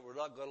that we're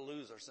not going to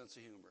lose our sense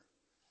of humor.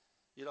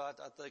 You know, I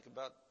think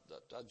about,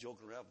 I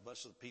joking around with a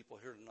bunch of the people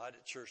here tonight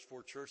at church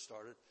before church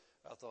started.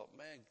 I thought,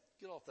 man,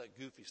 get off that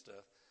goofy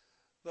stuff.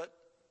 But,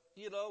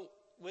 you know,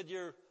 when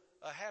you're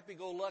a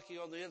happy-go-lucky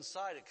on the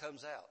inside, it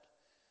comes out.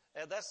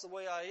 And that's the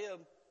way I am,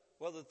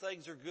 whether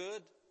things are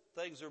good,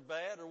 things are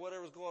bad, or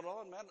whatever's going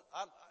on, man.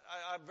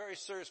 I'm a very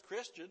serious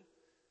Christian.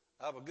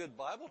 I'm a good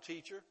Bible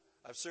teacher.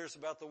 I'm serious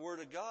about the Word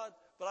of God,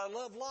 but I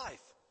love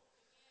life.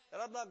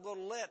 And I'm not going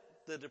to let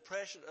the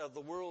depression of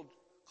the world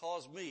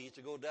cause me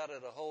to go down in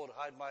a hole and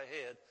hide my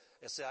head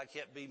and say I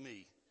can't be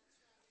me.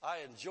 I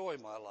enjoy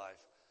my life.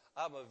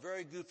 I'm a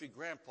very goofy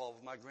grandpa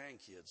with my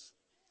grandkids.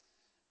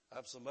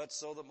 I'm so much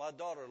so that my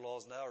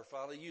daughter-in-laws now are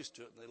finally used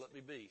to it and they let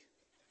me be.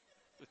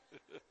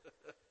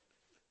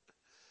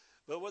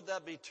 But would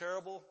that be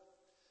terrible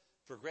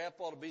for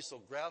Grandpa to be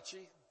so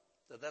grouchy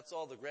that that's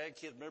all the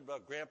grandkids remember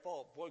about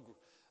Grandpa? Boy,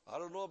 I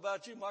don't know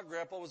about you, my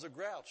grandpa was a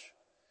grouch.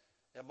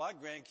 And my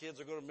grandkids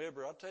are going to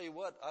remember, I'll tell you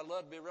what, I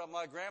love to be around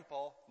my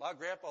grandpa. My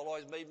grandpa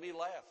always made me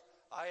laugh.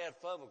 I had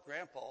fun with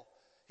Grandpa.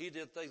 He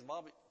did things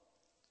Mommy,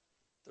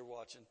 they're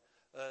watching,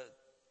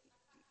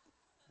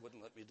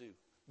 wouldn't let me do.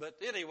 But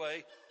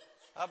anyway,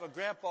 I'm a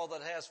grandpa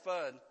that has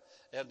fun.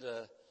 And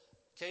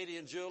Katie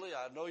and Julie,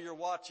 I know you're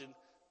watching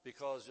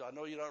because I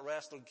know you're not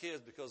wrestling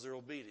kids because they're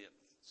obedient.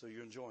 So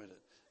you're enjoying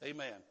it.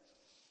 Amen.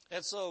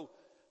 And so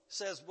it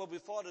says, when we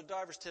fought in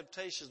divers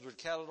temptations, we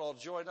count it all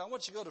joy. Now I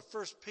want you to go to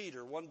 1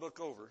 Peter, one book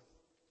over.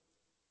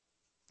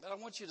 And I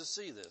want you to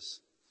see this.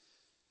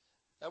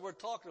 And we're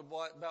talking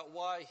about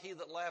why he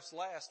that laughs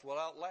last will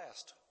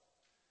outlast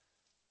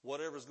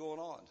whatever's going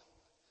on.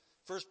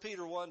 1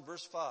 Peter 1,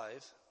 verse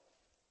 5.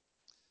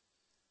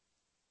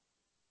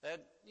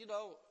 And, you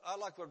know, I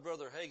like what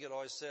Brother Hagin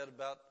always said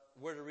about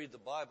where to read the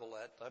Bible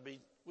at. I mean,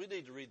 we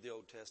need to read the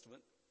Old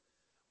Testament.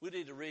 We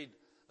need to read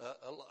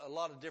a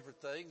lot of different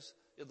things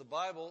in the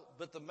Bible,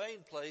 but the main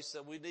place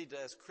that we need to,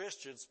 as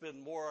Christians,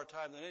 spend more of our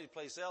time than any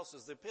place else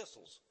is the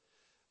epistles.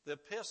 The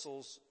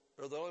epistles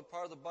are the only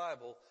part of the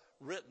Bible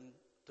written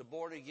to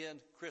born-again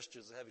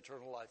Christians that have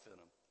eternal life in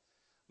them.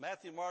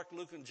 Matthew, Mark,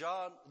 Luke, and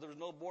John, there's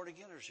no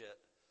born-againers yet.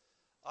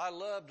 I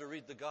love to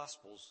read the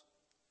Gospels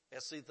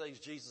and see things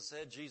Jesus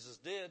said, Jesus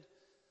did,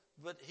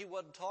 but he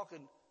wasn't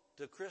talking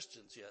to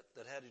Christians yet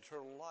that had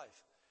eternal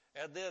life.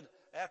 And then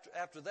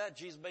after that,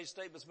 Jesus made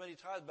statements many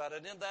times about it.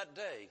 And in that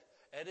day,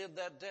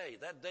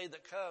 that day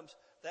that comes,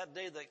 that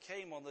day that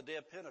came on the day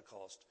of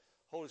Pentecost,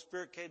 Holy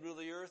Spirit came to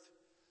the earth,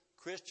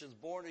 Christians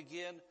born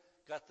again,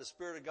 got the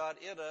Spirit of God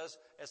in us,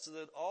 and so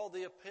that all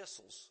the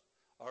epistles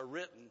are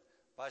written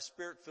by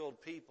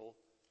Spirit-filled people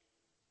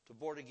to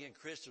born-again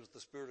Christians with the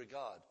Spirit of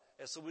God.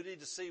 And so we need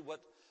to see what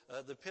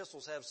the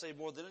epistles have to say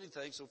more than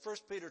anything. So 1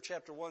 Peter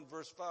chapter 1,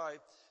 verse 5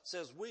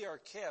 says, we are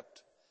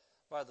kept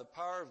by the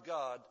power of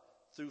God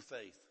through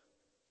faith.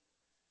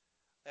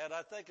 And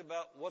I think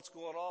about what's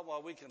going on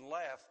while we can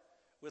laugh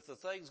with the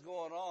things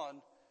going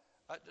on.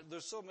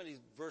 There's so many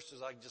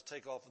verses I can just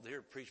take off of here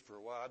and preach for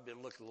a while. I've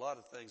been looking at a lot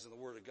of things in the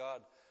Word of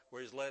God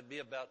where he's led me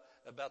about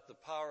the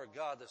power of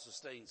God that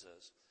sustains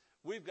us.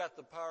 We've got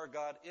the power of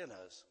God in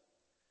us.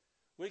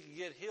 We can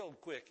get healed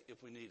quick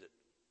if we need it.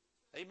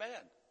 Amen.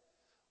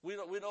 We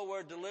know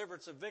where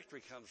deliverance and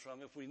victory comes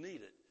from if we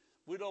need it.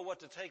 We know what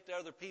to take to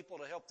other people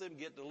to help them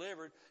get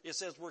delivered. It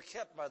says we're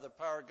kept by the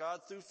power of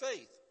God through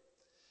faith.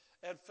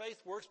 And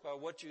faith works by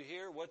what you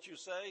hear, what you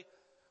say,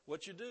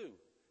 what you do.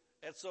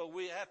 And so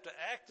we have to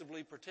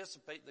actively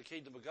participate in the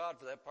kingdom of God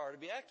for that power to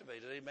be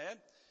activated. Amen.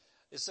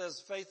 It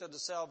says faith unto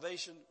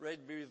salvation, ready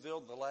to be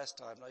revealed in the last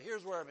time. Now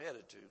here's where I'm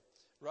headed to.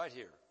 Right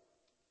here.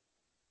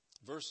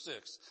 Verse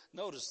 6.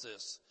 Notice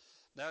this.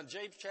 Now in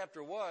James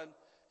chapter 1,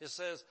 it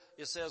says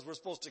we're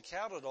supposed to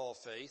count it all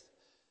faith.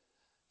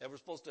 And we're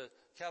supposed to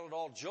count it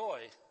all joy.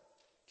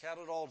 Count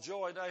it all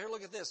joy. Now here,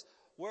 look at this.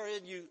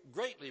 Wherein you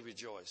greatly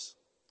rejoice.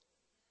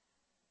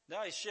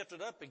 Now he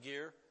shifted up a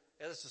gear,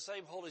 and it's the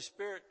same Holy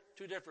Spirit,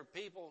 two different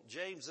people,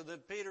 James and then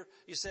Peter.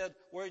 He said,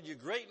 wherein you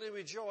greatly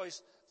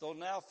rejoice, though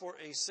now for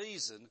a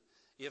season,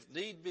 if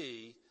need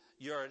be,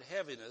 you are in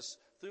heaviness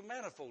through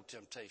manifold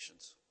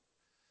temptations.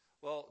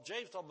 Well,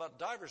 James talked about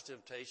divers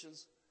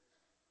temptations,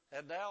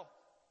 and now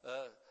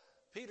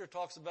Peter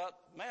talks about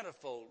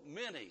manifold,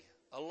 many,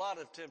 a lot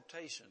of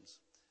temptations.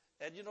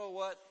 And you know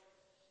what?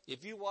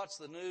 If you watch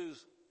the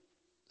news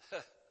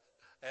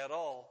at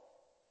all,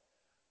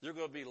 there are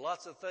going to be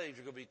lots of things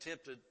you're going to be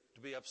tempted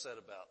to be upset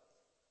about.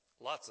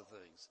 Lots of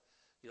things.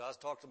 You know, I was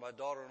talking to my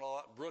daughter-in-law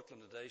out in Brooklyn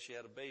today. She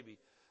had a baby,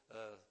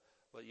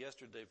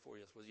 yesterday.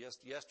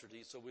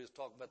 So we was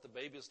talking about the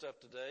baby and stuff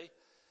today.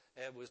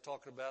 And we was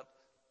talking about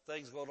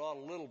things going on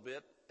a little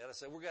bit. And I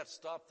said, we're going to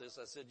stop this.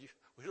 I said,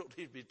 we don't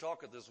need to be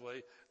talking this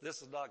way.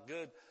 This is not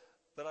good.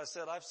 But I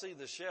said, I've seen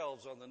the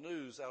shelves on the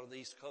news out on the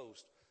East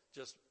Coast.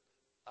 Just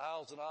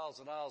aisles and aisles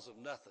and aisles of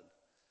nothing.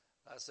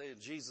 I say in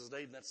Jesus'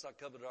 name, that's not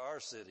coming to our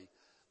city.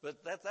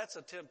 But that's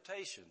a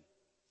temptation.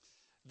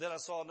 Then I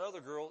saw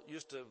another girl,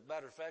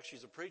 matter of fact,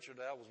 she's a preacher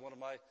now, was one of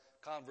my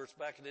converts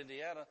back in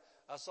Indiana.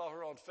 I saw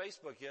her on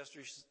Facebook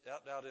yesterday. She's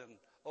out in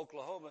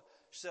Oklahoma.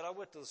 She said, I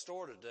went to the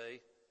store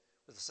today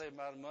with the same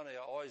amount of money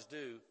I always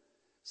do.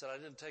 Said I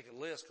didn't take a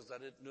list because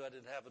I knew I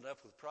didn't have enough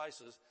with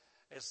prices.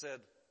 And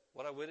said,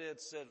 when I went in,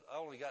 said I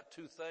only got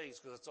two things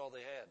because that's all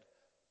they had.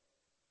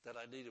 That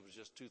I needed was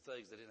just two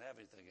things. They didn't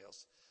have anything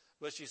else.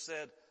 But she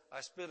said,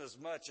 I spend as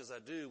much as I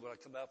do when I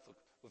come out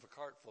with a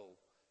cart full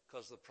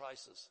because of the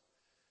prices.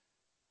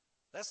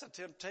 That's a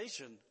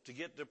temptation to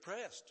get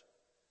depressed.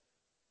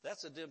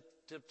 That's a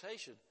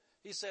temptation.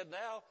 He said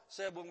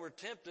when we're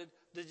tempted,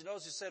 did you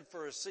notice he said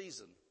for a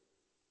season?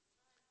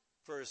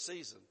 For a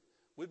season.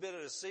 We've been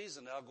in a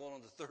season now going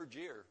on the third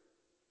year.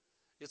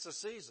 It's a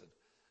season.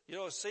 You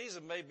know, a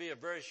season may be a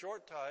very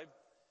short time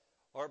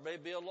or it may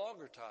be a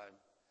longer time.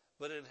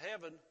 But in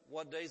heaven,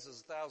 1 day is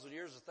 1,000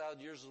 years,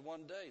 1,000 years is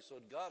 1 day. So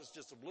God is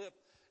just a blip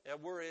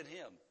and we're in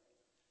Him.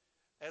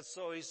 And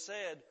so He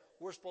said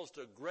we're supposed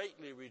to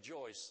greatly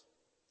rejoice.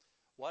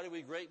 Why do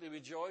we greatly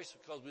rejoice?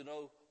 Because we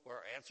know where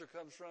our answer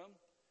comes from.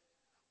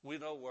 We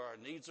know where our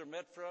needs are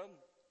met from.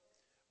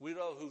 We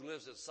know who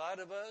lives inside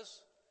of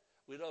us.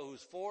 We know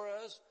who's for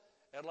us.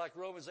 And like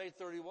Romans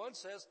 8:31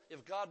 says,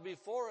 if God be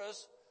for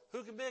us,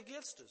 who can be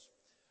against us?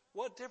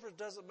 What difference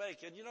does it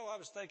make? And you know, I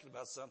was thinking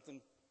about something.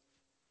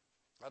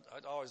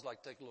 I'd always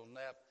like to take a little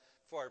nap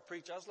before I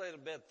preach. I was laying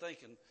in bed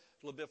thinking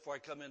a little bit before I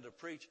come in to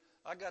preach.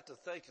 I got to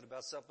thinking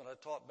about something I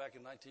taught back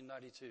in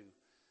 1992.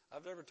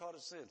 I've never taught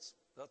it since.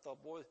 I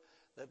thought, boy,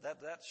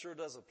 that sure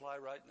does apply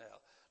right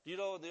now. Do you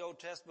know in the Old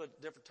Testament,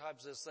 different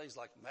types of things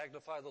like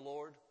magnify the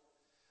Lord?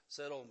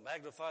 Said, oh,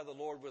 magnify the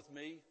Lord with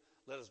me.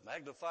 Let us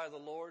magnify the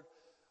Lord.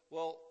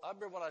 Well, I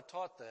remember when I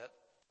taught that.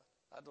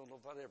 I don't know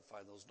if I'd ever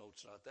find those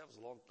notes or not. That was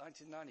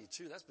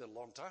 1992. That's been a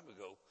long time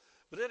ago.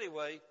 But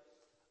anyway,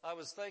 I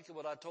was thinking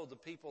what I told the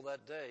people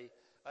that day.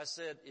 I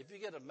said, if you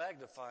get a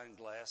magnifying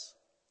glass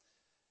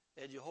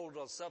and you hold it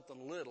on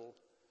something little,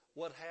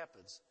 what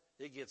happens?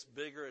 It gets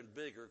bigger and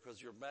bigger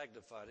because you're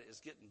magnifying it. It's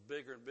getting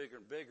bigger and bigger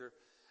and bigger.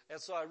 And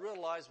so I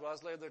realized when I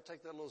was laying there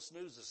taking that little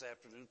snooze this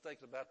afternoon,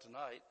 thinking about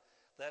tonight,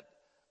 that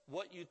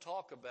what you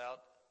talk about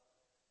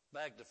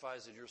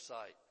magnifies in your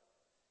sight.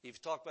 If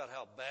you talk about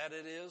how bad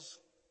it is,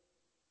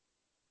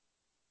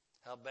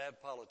 how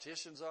bad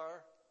politicians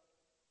are,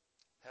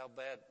 how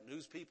bad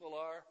news people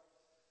are,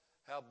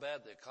 how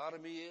bad the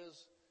economy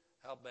is,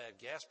 how bad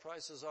gas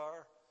prices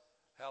are,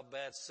 how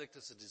bad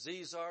sickness and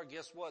disease are,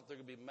 guess what? They're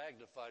going to be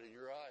magnified in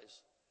your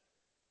eyes.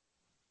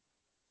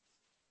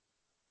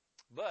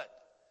 But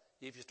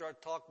if you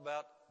start talking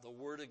about the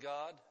Word of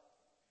God,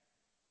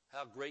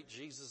 how great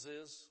Jesus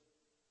is,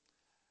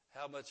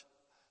 how much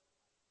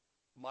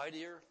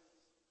mightier,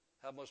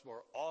 how much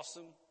more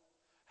awesome,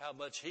 how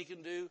much He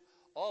can do,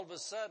 all of a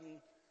sudden,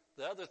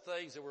 the other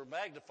things that were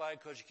magnified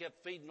because you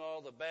kept feeding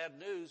all the bad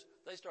news,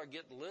 they start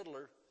getting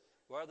littler.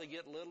 Why are they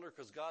getting littler?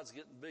 Because God's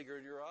getting bigger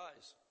in your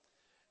eyes.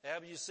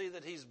 Have you see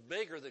that He's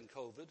bigger than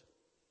COVID?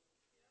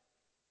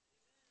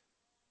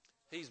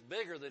 He's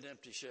bigger than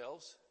empty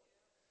shelves.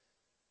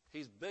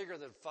 He's bigger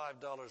than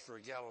 $5 for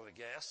a gallon of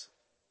gas.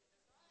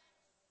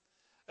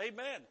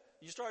 Amen.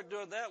 You start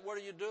doing that, what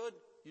are you doing?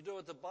 You do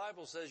what the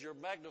Bible says, you're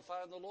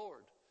magnifying the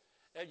Lord.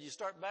 And you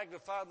start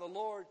magnifying the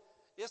Lord,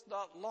 it's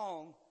not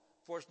long,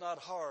 for it's not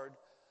hard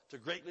to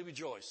greatly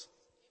rejoice.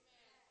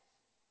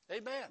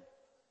 Amen.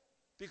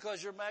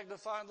 Because you're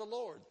magnifying the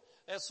Lord.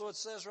 And so it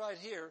says right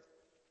here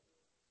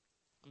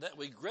that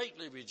we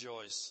greatly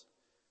rejoice,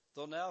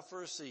 though now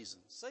for a season.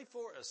 Say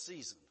for a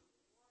season.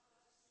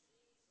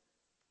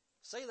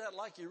 Say that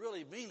like you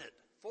really mean it.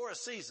 For a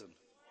season.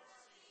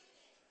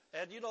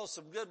 And you know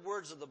some good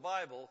words of the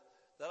Bible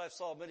that I've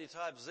saw many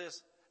times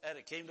this, and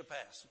it came to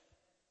pass.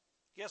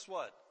 Guess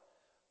what?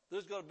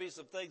 There's going to be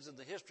some things in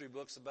the history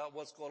books about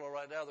what's going on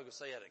right now. They're going to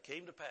say, and it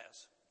came to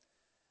pass.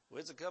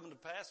 When's it coming to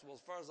pass? Well,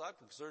 as far as I'm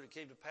concerned, it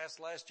came to pass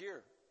last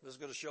year. It's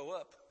going to show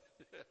up.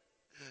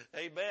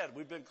 Amen.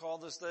 We've been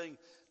called this thing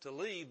to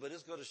leave, but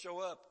it's going to show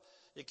up.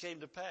 It came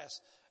to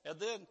pass. And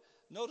then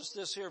notice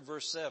this here,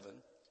 verse 7.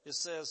 It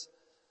says,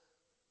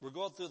 we're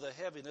going through the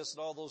heaviness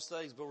and all those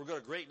things, but we're going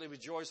to greatly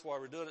rejoice while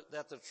we're doing it,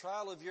 that the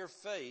trial of your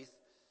faith,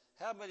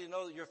 how many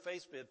know that your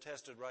faith's being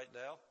tested right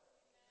now?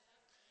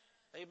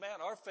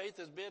 Amen. Our faith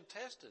is being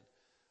tested.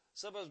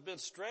 Some of us have been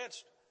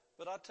stretched,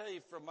 but I tell you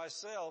for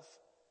myself,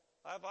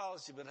 I've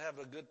honestly been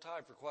having a good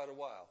time for quite a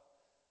while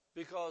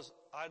because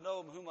I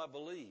know whom I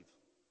believe.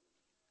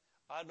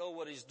 I know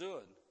what He's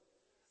doing.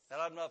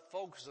 And I'm not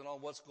focusing on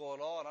what's going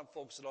on. I'm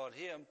focusing on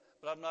Him,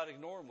 but I'm not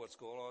ignoring what's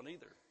going on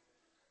either.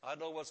 I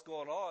know what's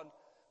going on,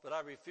 but I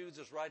refuse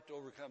His right to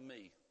overcome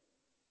me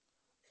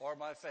or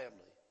my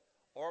family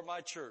or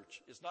my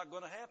church. It's not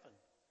going to happen.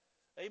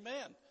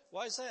 Amen.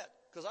 Why is that?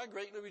 Because I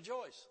greatly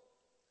rejoice.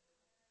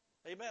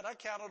 Amen. I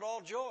count it all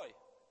joy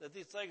that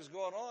these things are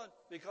going on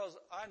because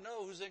I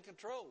know who's in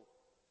control.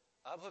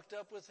 I'm hooked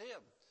up with Him.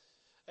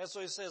 And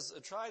so He says,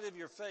 the trial of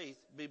your faith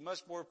be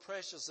much more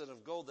precious than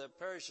of gold that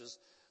perishes,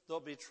 though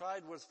it be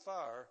tried with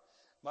fire,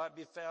 might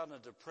be found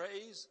unto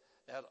praise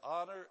and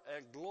honor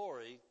and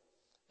glory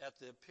at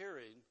the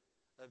appearing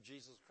of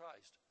Jesus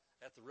Christ.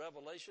 At the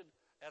revelation,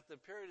 at the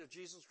appearing of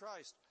Jesus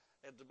Christ.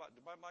 And did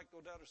my mic go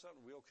down or something?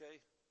 Are we okay?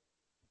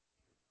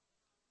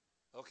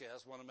 Okay, I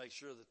just want to make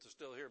sure that they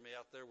still hear me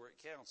out there where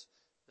it counts.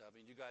 I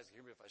mean, you guys can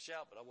hear me if I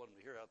shout, but I want them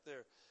to hear out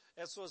there.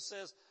 And so it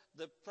says,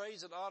 the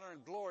praise and honor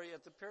and glory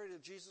at the period of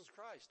Jesus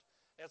Christ.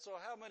 And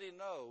so how many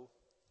know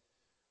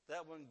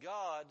that when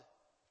God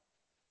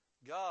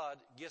God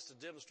gets to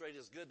demonstrate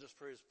his goodness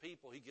for his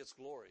people. He gets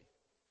glory.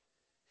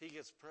 He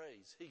gets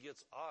praise. He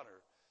gets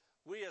honor.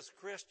 We as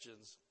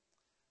Christians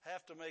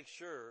have to make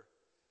sure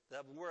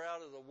that when we're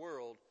out in the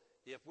world,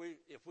 if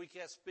we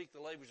can't speak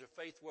the language of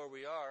faith where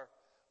we are,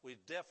 we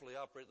definitely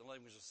operate in the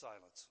language of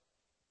silence.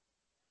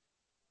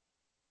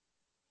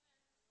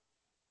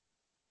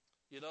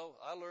 You know,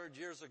 I learned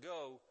years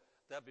ago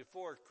that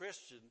before a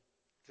Christian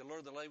can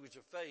learn the language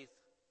of faith,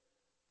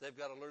 they've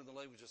got to learn the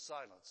language of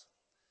silence.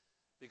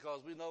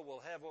 Because we know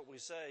we'll have what we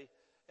say.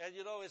 And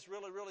you know, it's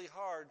really, really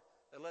hard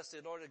unless the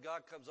anointed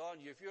God comes on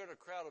you. If you're in a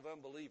crowd of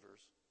unbelievers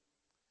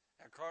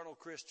and carnal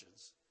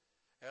Christians,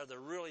 and they're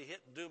really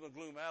hitting doom and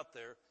gloom out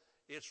there,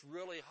 it's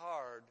really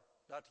hard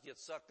not to get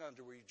sucked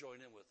under where you join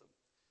in with them.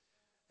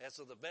 And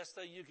so the best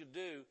thing you can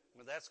do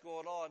when that's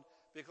going on,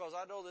 because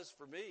I know this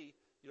for me,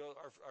 you know,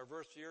 our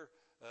verse here,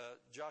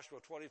 Joshua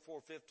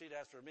 24:15,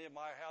 as for me and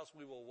my house,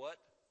 we will what?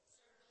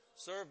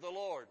 Serve the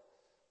Lord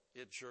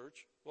in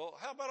church. Well,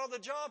 how about on the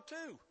job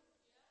too?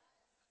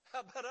 How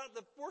about out in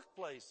the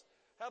workplace?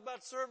 How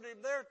about serving him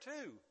there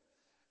too?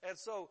 And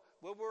so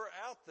when we're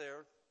out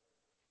there,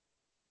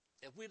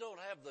 if we don't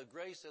have the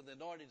grace and the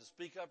anointing to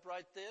speak up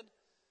right then,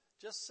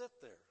 just sit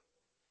there.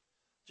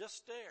 Just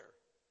stare.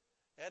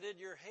 And in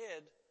your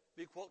head,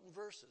 be quoting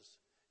verses.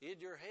 In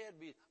your head,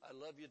 be, I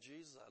love you,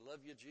 Jesus. I love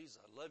you, Jesus.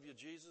 I love you,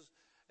 Jesus.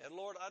 And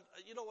Lord,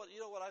 you know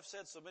what I've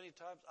said so many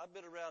times? I've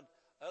been around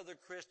other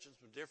Christians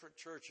from different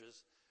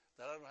churches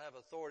that I don't have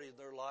authority in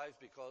their lives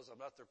because I'm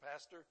not their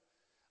pastor.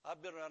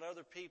 I've been around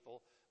other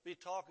people, be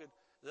talking,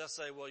 they'll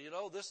say, well, you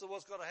know, this is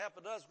what's going to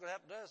happen to us, what's going to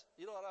happen to us.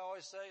 You know what I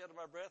always say under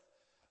my breath?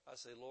 I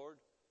say, Lord,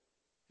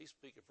 he's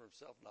speaking for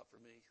himself, not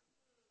for me.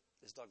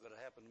 It's not going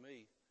to happen to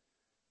me.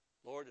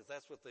 Lord, if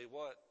that's what they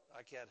want,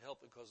 I can't help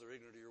it because they're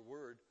ignorant of your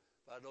word.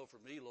 But I know for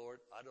me, Lord,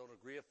 I don't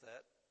agree with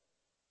that.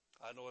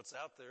 I know it's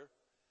out there.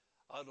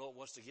 I know it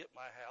wants to get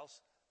my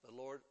house. But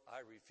Lord,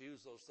 I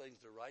refuse those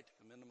things to right to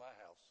come into my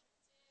house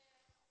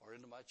or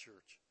into my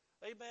church.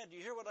 Amen. Do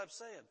you hear what I'm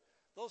saying?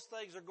 Those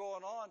things are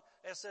going on.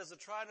 It says the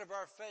trying of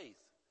our faith.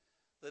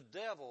 The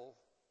devil,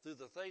 through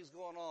the things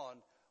going on,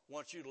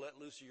 wants you to let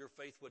loose of your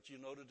faith what you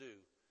know to do.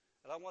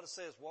 And I want to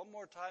say this one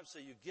more time so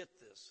you get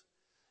this.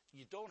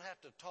 You don't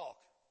have to talk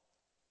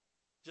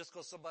just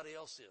because somebody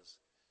else is.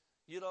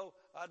 You know,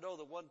 I know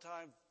that one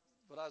time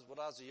when I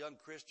was a young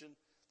Christian,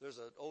 there's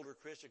an older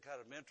Christian kind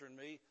of mentoring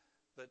me,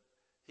 but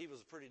he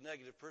was a pretty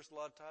negative person a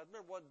lot of times.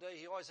 Remember one day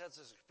he always had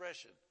this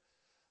expression.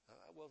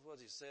 What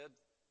was he said?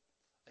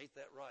 Ain't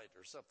that right?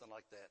 Or something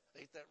like that.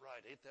 Ain't that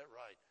right? Ain't that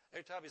right?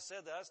 Every time he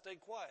said that, I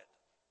stayed quiet.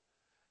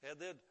 And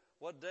then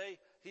one day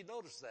he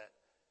noticed that.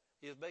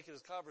 He was making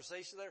his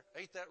conversation there.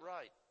 Ain't that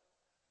right?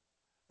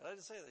 And I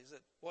didn't say that. He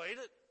said, well, ain't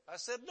it? I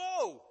said,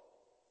 no.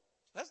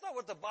 That's not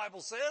what the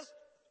Bible says.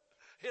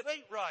 It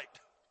ain't right.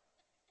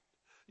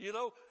 You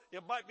know,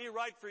 it might be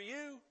right for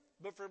you,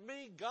 but for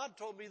me, God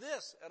told me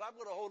this, and I'm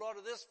going to hold on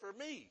to this for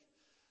me.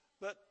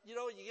 But, you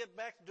know, you get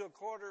back into a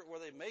corner where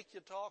they make you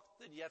talk,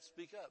 then you have to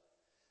speak up.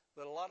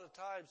 But a lot of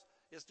times,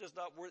 it's just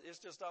not worth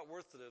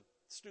the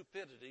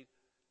stupidity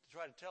to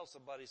try to tell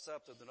somebody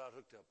something they're not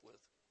hooked up with.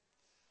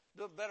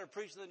 Doing better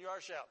preaching than you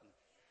are shouting.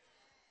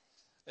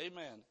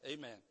 Amen.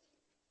 Amen.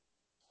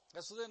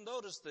 And so then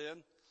notice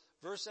then,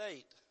 verse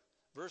 8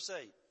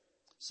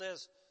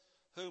 says,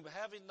 whom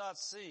having not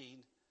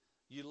seen,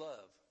 you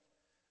love.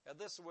 And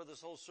this is where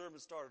this whole sermon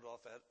started off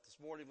at. This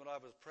morning when I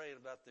was praying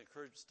about the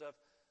encouragement stuff,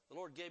 the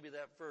Lord gave me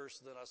that verse,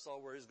 and then I saw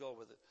where he's going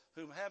with it.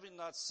 Whom having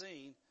not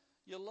seen,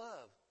 you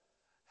love.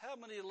 How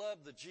many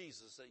love the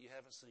Jesus that you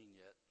haven't seen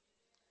yet?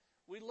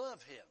 We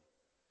love him.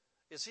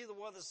 Is he the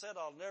one that said,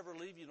 I'll never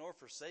leave you nor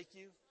forsake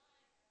you?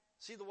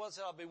 Is he the one that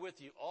said, I'll be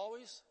with you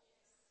always?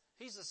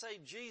 He's the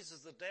same Jesus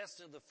that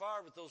danced in the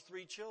fire with those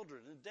 3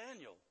 children and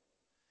Daniel.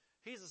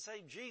 He's the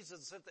same Jesus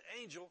that sent the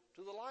angel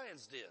to the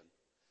lion's den.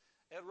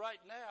 And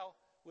right now,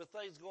 with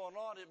things going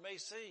on, it may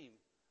seem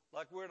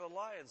like we're in a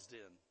lion's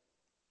den.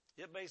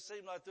 It may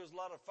seem like there's a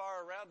lot of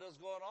fire around us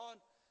going on,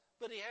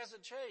 but he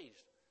hasn't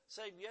changed.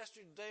 Same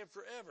yesterday, today, and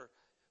forever.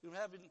 Whom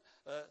having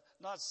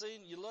not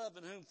seen, you love,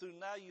 and whom through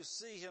now you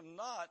see him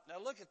not.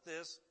 Now look at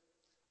this.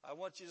 I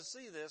want you to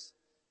see this.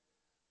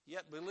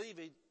 Yet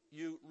believing,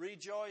 you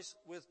rejoice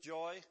with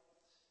joy.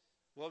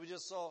 Well, we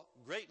just saw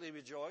greatly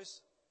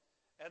rejoice.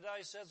 And now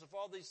he says, with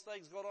all these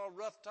things going on,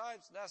 rough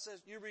times, now it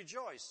says, you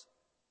rejoice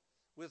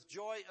with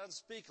joy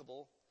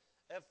unspeakable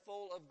and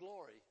full of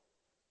glory.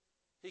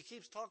 He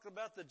keeps talking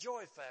about the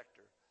joy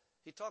factor.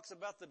 He talks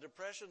about the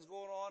depressions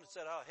going on. He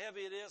said how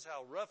heavy it is,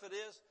 how rough it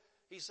is.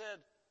 He said,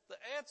 the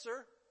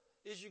answer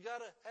is you got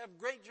to have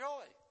great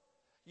joy.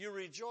 You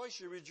rejoice,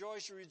 you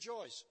rejoice, you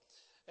rejoice.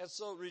 And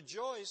so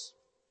rejoice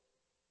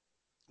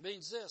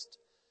means this,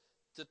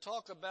 to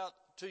talk about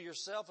to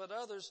yourself and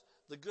others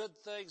the good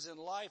things in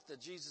life that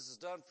Jesus has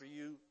done for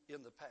you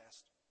in the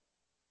past.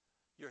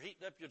 You're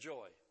heating up your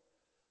joy.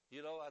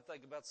 You know, I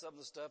think about some of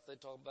the stuff, they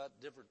talk about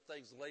different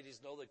things. The ladies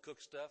know they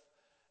cook stuff.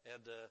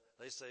 And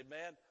they say,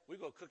 man, we're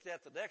going to cook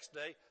that the next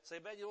day.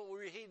 Say, man, you know what,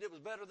 we reheated it was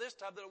better this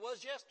time than it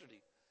was yesterday.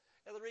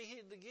 And they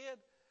reheat it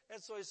again.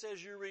 And so he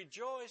says, you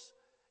rejoice.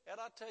 And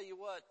I tell you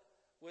what,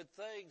 when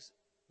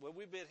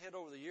we've been hit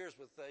over the years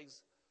with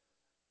things,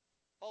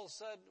 all of a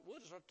sudden, we'll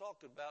just start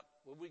talking about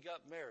when we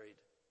got married,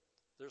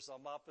 there's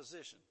some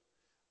opposition.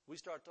 We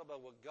start talking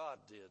about what God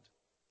did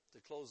to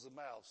close the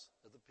mouths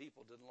of the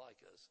people who didn't like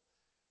us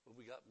when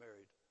we got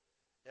married.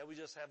 And we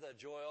just have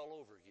that joy all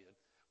over again.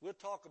 We'll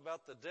talk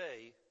about the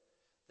day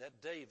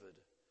that David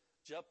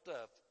jumped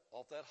up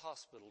off that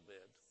hospital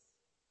bed,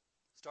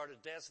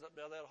 started dancing up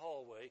down that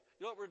hallway.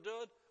 You know what we're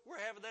doing?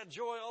 We're having that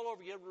joy all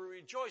over again. We're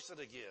rejoicing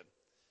again.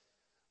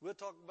 We'll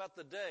talk about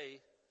the day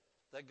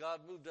that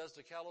God moved us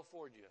to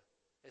California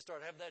and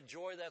started having that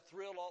joy, that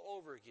thrill all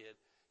over again.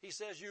 He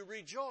says you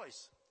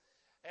rejoice.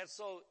 And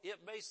so it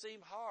may seem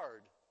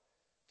hard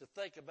to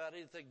think about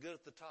anything good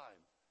at the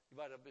time. You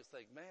might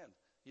think, man,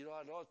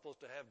 I know I'm supposed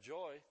to have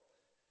joy.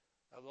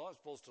 I know I'm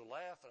supposed to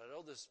laugh, and I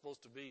know this is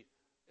supposed to be,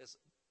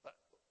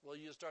 well,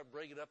 you start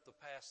bringing up the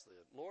past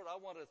then. Lord, I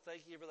want to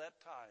thank you for that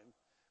time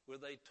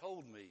when they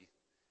told me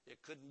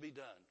it couldn't be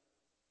done.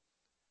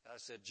 And I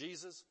said,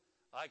 Jesus,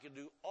 I can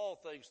do all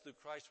things through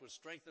Christ which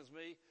strengthens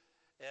me.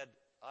 And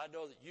I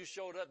know that you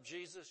showed up,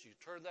 Jesus. You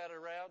turned that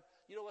around.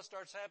 You know what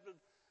starts happening?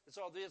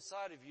 It's on the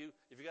inside of you.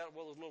 If you got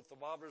one of those little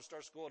thermometers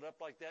starts going up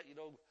like that,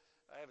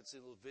 I haven't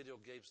seen those video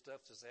game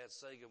stuff since I had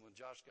Sega when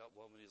Josh got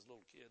one when he was a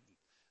little kid. And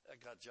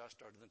that got Josh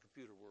started in the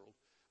computer world.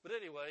 But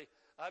anyway,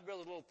 I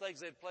remember the little things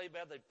they'd play,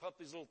 man. They'd pump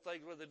these little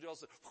things where they do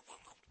also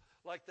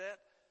like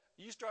that.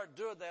 You start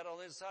doing that on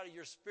the inside of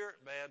your spirit,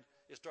 man.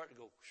 It's starting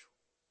to go,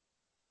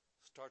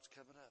 starts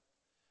coming up.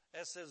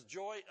 And it says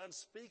joy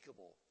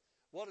unspeakable.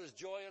 What is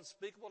joy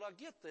unspeakable? Now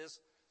get this,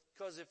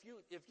 because if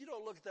you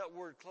don't look at that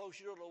word close,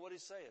 you don't know what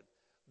he's saying.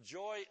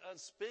 Joy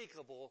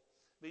unspeakable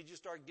means you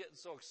start getting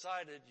so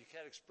excited you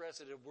can't express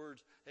it in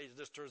words. Hey, it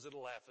just turns into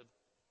laughing.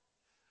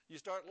 You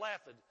start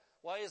laughing.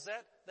 Why is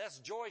that? That's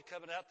joy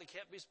coming out that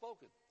can't be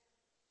spoken.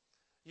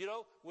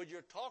 When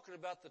you're talking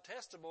about the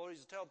testimonies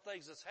and telling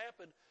things that's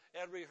happened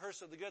and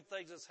rehearsing the good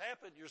things that's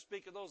happened, you're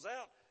speaking those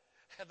out.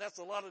 And that's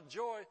a lot of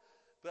joy.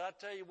 But I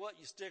tell you what,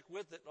 you stick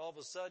with it and all of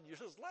a sudden you're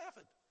just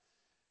laughing.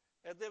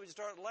 And then when you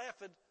start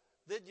laughing,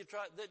 then you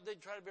try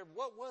to remember,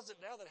 what was it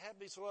now that had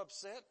me so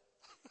upset?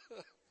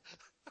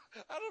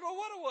 I don't know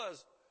what it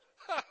was.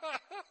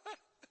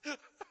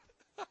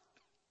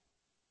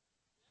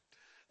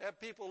 And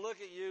people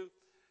look at you,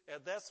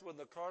 and that's when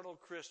the carnal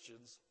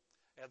Christians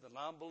and the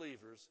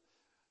non-believers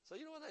say,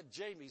 you know what, that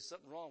Jamie's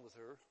something wrong with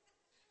her.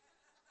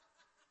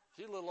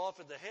 She's a little off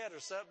in the head or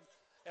something.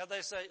 And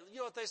they say, you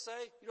know what they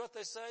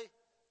say?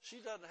 She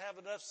doesn't have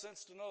enough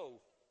sense to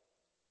know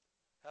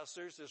how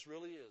serious this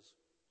really is.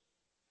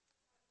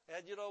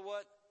 And you know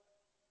what?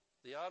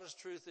 The honest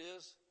truth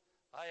is,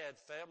 I had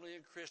family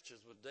and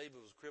Christians when David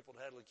was crippled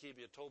and had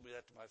leukemia told me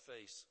that to my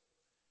face.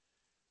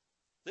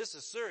 This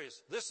is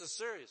serious. This is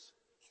serious.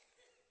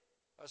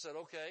 I said,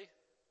 okay.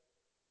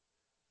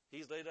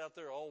 He's laid out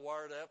there all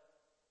wired up,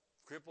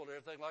 crippled and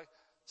everything like that.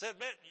 Said,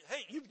 man,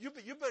 hey, you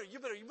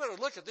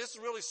better look at this. It's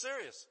really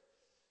serious.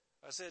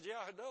 I said, yeah,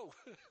 I know.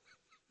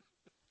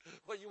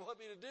 What do you want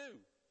me to do?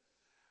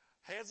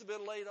 Hands have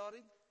been laid on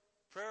him.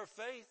 Prayer of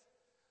faith.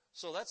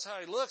 So that's how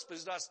he looks, but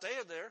he's not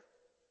staying there.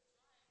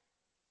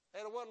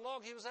 And it wasn't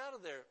long he was out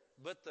of there.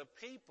 But the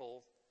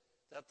people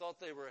that thought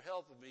they were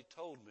helping me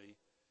told me,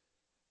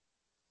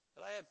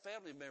 and I had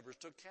family members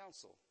took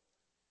counsel.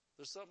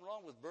 There's something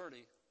wrong with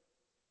Bernie.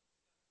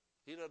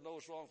 He doesn't know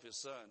what's wrong with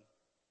his son.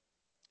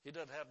 He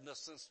doesn't have enough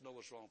sense to know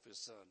what's wrong with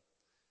his son.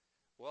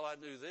 Well, I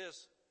knew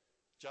this.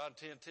 John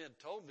 10:10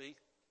 told me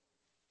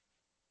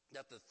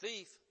that the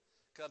thief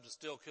comes to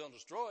steal, kill, and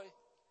destroy.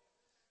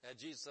 And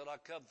Jesus said, I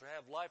come to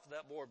have life and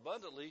that more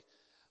abundantly.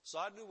 So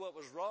I knew what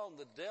was wrong.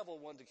 The devil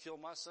wanted to kill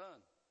my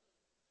son.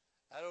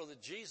 I know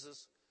that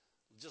Jesus,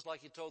 just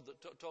like he told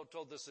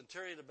the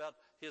centurion about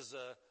his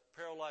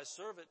paralyzed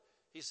servant,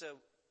 he said,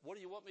 what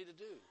do you want me to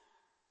do?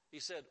 He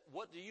said,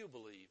 what do you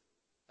believe?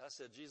 I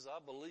said, Jesus, I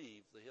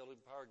believe the healing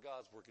power of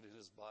God's working in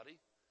his body.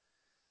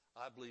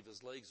 I believe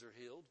his legs are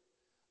healed.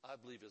 I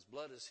believe his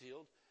blood is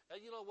healed.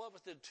 And you know what?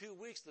 Within 2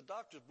 weeks, the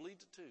doctors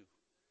believed it too.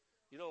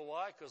 You know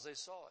why? Because they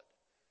saw it.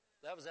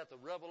 That was at the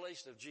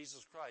revelation of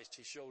Jesus Christ.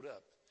 He showed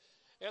up.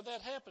 And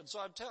that happened. So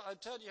I'm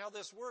telling you how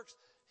this works.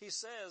 He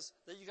says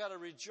that you got to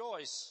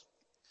rejoice.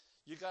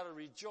 You got to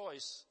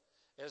rejoice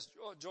as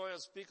joy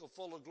unspeakable,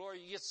 full of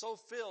glory. You get so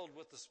filled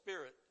with the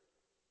Spirit.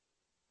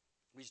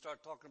 We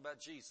start talking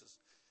about Jesus.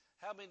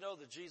 How many know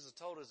that Jesus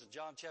told us in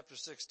John chapter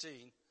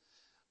 16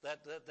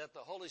 that the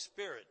Holy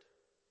Spirit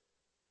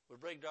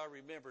would bring to our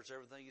remembrance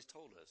everything he's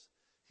told us?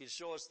 He'd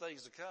show us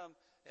things to come.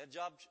 And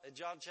in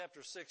John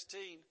chapter 16,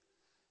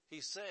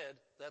 he said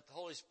that the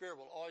Holy Spirit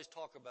will always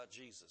talk about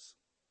Jesus.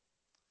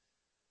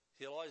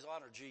 He'll always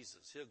honor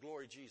Jesus. He'll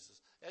glory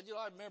Jesus. And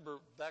I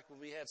remember back when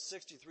we had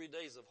 63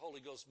 days of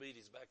Holy Ghost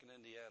meetings back in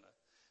Indiana.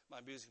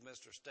 My music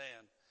minister,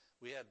 Stan,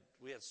 we had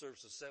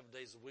services 7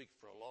 days a week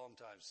for a long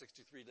time,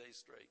 63 days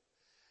straight.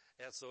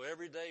 And so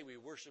every day we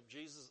worship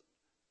Jesus.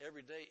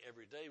 Every day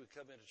we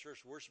come into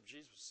church, worship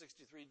Jesus for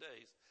 63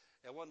 days.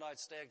 And one night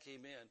Stan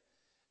came in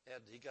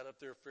And he got up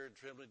there fear and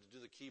trembling to do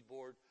the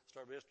keyboard,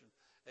 start ministering.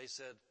 And he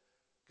said,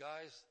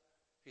 guys,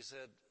 he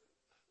said,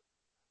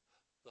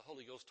 the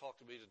Holy Ghost talked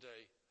to me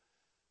today.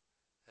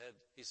 And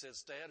he said,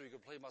 Stan, are you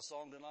going to play my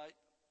song tonight?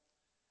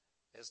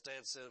 And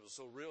Stan said, it was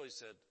so real. He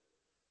said,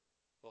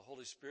 well,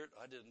 Holy Spirit,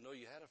 I didn't know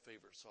you had a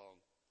favorite song.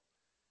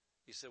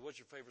 He said, what's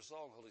your favorite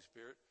song, Holy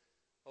Spirit?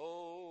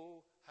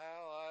 Oh,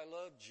 how I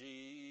love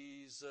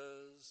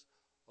Jesus.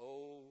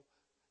 Oh,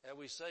 and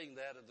we sang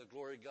that and the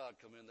glory of God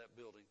come in that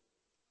building.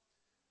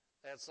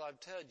 And so I'm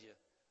telling you,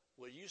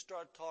 when you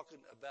start talking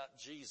about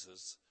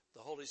Jesus,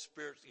 the Holy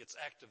Spirit gets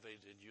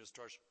activated in you and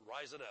starts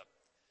rising up.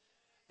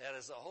 And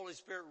as the Holy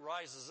Spirit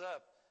rises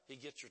up, he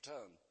gets your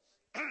tongue.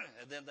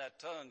 And then that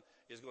tongue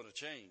is going to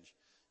change.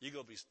 You're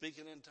going to be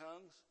speaking in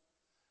tongues.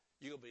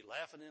 You're going to be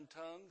laughing in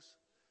tongues.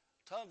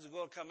 Tongues are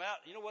going to come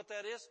out. You know what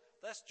that is?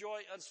 That's joy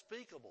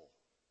unspeakable.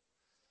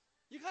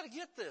 You got to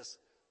get this.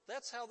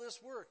 That's how this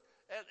works.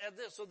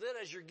 So then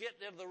as you're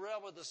getting into the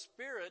realm of the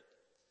Spirit,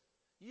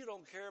 you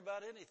don't care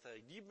about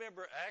anything. Do you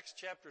remember Acts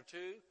chapter 2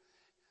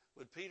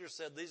 when Peter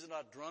said, these are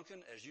not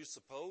drunken as you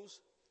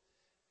suppose?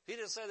 He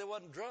didn't say they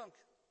wasn't drunk.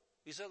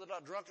 He said they're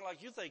not drunken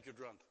like you think you're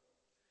drunk.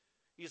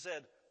 He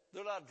said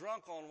they're not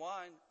drunk on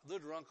wine, they're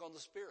drunk on the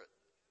Spirit.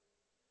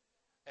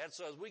 And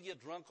so as we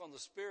get drunk on the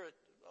Spirit,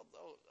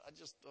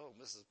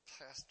 Mrs.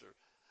 Pastor,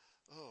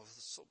 there's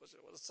so much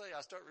I want to say.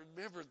 I start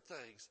remembering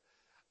things.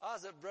 I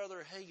was at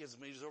Brother Hagin's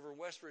meetings over in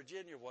West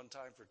Virginia one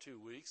time for 2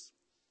 weeks.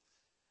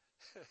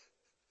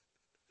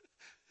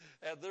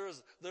 And there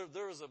was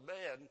a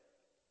man,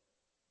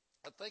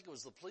 I think it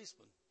was the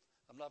policeman.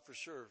 I'm not for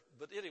sure.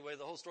 But anyway,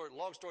 the whole story,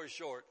 long story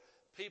short,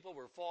 people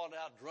were falling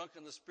out drunk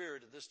in the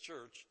Spirit at this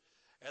church.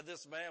 And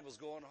this man was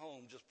going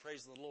home just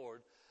praising the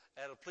Lord.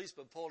 And a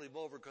policeman pulled him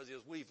over because he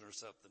was weaving or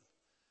something.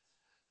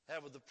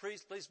 And when the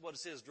policeman wanted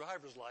to see his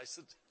driver's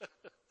license,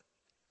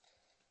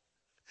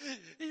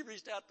 he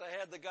reached out to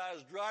hand the guy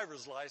his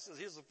driver's license.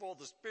 He was full of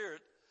the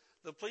Spirit.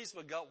 The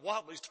policeman got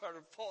wobbly,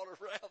 started falling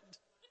around.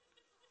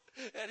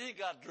 And he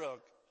got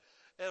drunk.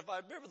 And if I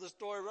remember the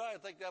story right, I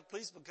think that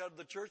policeman come to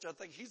the church. I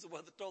think he's the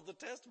one that told the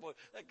testimony.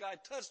 That guy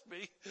touched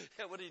me,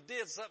 and when he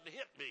did, something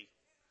hit me.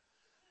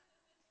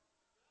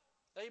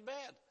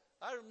 Amen.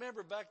 I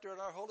remember back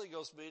during our Holy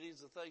Ghost meetings,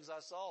 the things I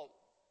saw,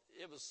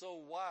 it was so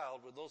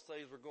wild when those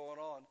things were going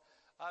on.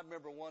 I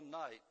remember one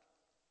night,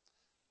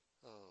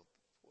 oh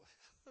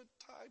boy,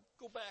 time,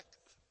 go back.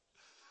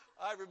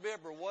 I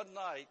remember one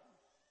night,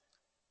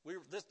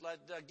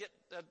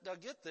 now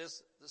get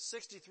this, the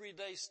 63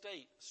 days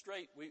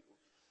straight, we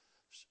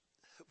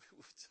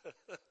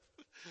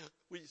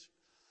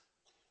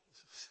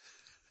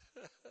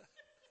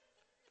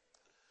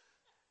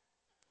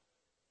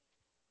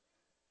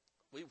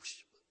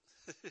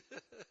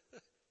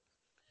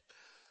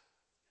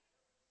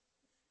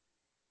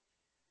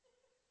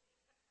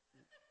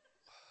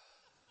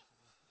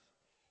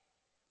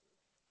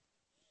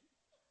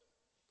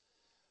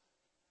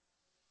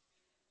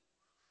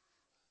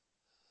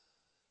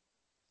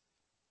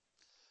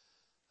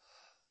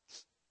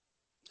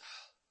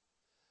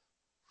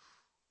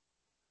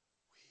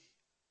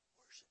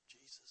worship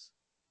Jesus.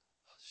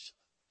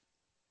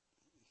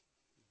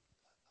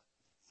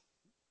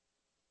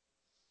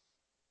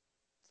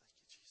 Thank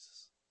you,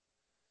 Jesus.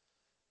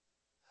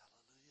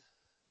 Hallelujah.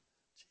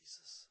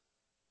 Jesus.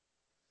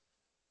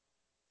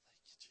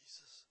 Thank you,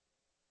 Jesus.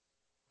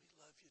 We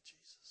love you,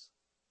 Jesus.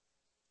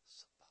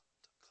 Thank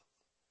you,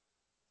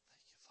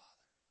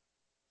 Father.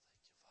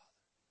 Thank you,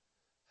 Father.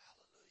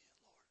 Hallelujah,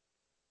 Lord.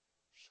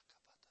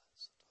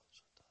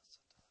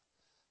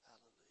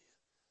 Hallelujah.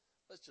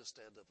 Let's just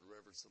stand up and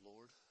reverence the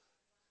Lord.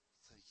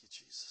 Thank you,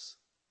 Jesus.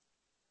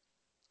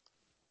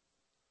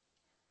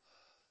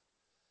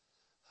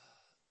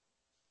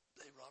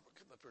 Hey, Robert,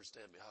 come up here and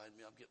stand behind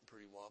me. I'm getting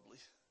pretty wobbly.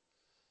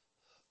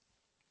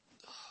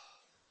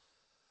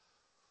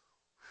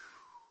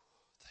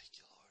 Thank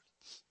you, Lord.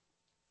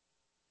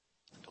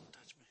 Don't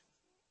touch me.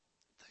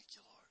 Thank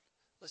you, Lord.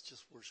 Let's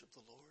just worship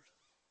the Lord.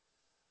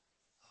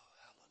 Oh,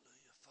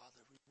 hallelujah.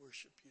 Father, we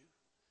worship you.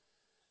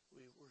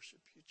 We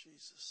worship you,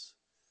 Jesus.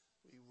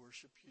 We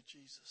worship you,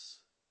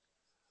 Jesus.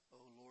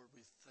 Oh, Lord,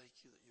 we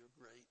thank you that you're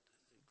great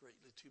and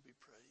greatly to be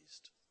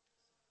praised.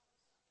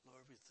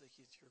 Lord, we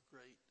thank you that you're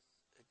great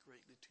and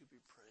greatly to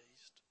be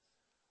praised.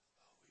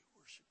 Oh, we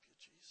worship you,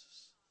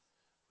 Jesus.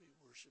 We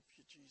worship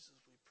you,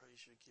 Jesus. We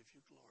praise you and give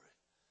you glory.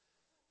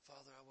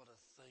 Father, I want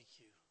to thank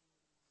you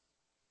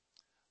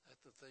that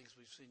the things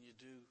we've seen you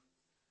do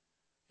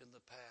in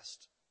the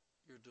past,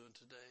 you're doing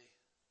today.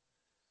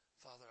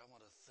 Father, I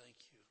want to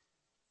thank you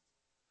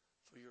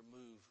for your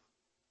move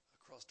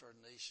across our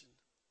nation,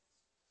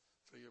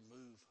 for your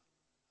move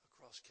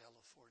across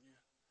California.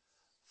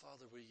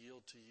 Father, we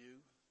yield to you.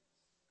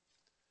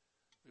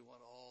 We want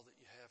all that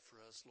you have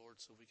for us,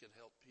 Lord, so we can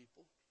help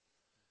people.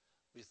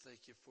 We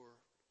thank you for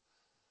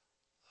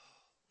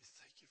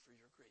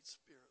your great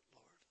Spirit,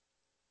 Lord.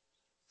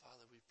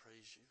 Father, we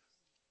praise you.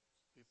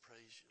 We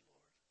praise you,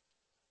 Lord.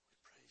 We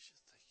praise you.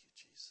 Thank you,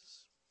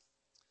 Jesus.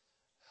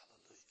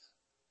 Hallelujah.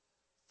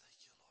 Thank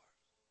you, Lord.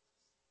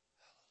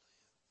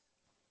 Hallelujah.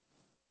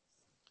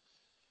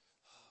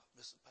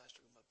 Listen, Pastor,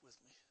 come up with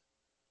me.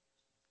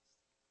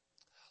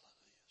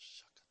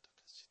 Hallelujah.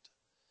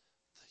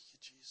 Thank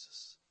you,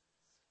 Jesus.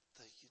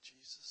 Thank you,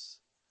 Jesus.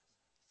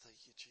 Thank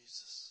you,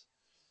 Jesus.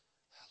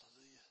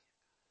 Hallelujah.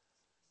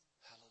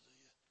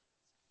 Hallelujah.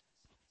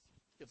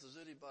 If there's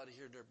anybody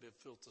here that been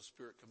filled with the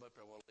Spirit, come up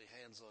here. I want to lay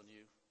hands on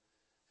you.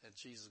 And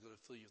Jesus is going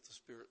to fill you with the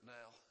Spirit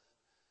now.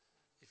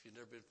 If you've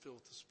never been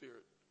filled with the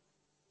Spirit.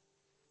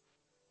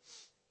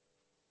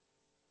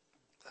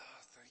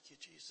 Thank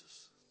you,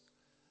 Jesus.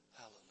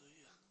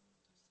 Hallelujah.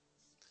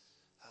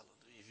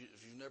 Hallelujah.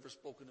 If you've never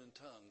spoken in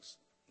tongues,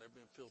 never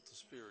been filled with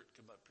the Spirit,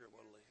 come up here. I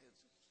want to lay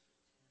hands on you.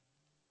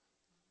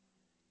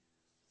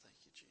 Thank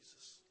you,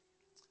 Jesus.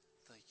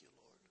 Thank you,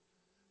 Lord.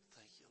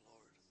 Thank you,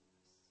 Lord.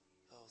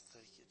 Oh,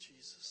 thank you,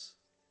 Jesus.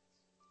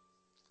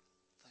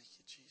 Thank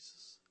you,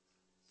 Jesus.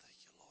 Thank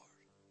you, Lord.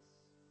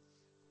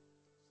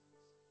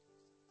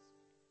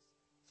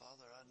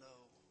 Father, I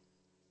know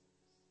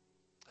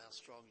how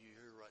strong you're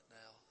here right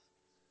now.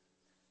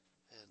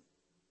 And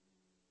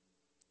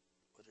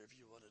whatever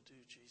you want to do,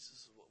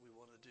 Jesus, is what we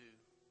want to do.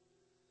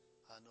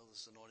 I know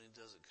this anointing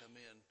doesn't come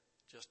in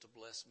just to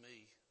bless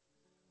me,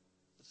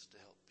 but it's to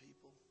help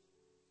people.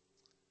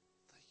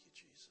 Thank you,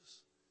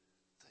 Jesus.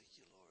 Thank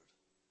you, Lord.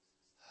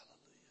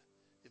 Hallelujah.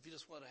 If you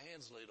just want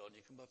hands laid on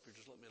you, come up here.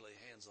 Just let me lay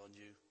hands on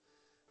you.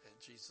 And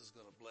Jesus is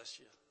going to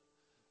bless you.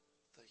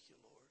 Thank you,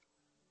 Lord.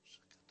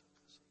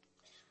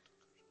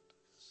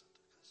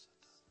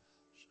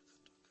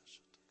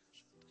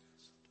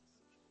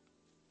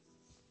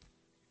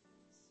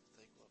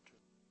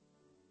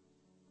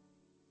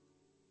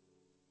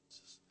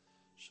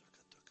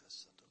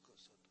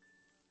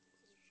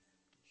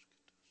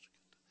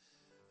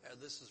 And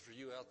this is for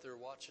you out there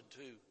watching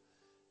too.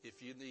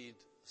 If you need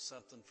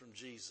something from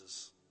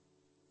Jesus,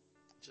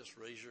 just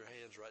raise your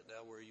hands right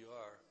now where you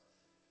are.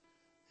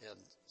 And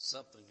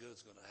something good's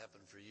going to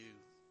happen for you.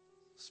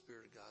 The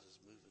Spirit of God is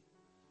moving.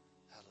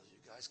 Hallelujah.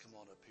 Guys, come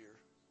on up here.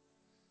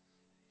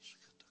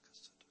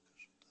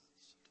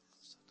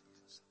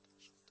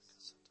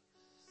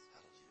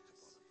 Hallelujah.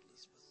 Come on up,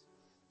 Elizabeth.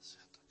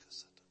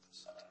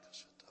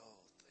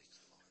 Oh, thank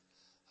you, Lord.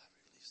 I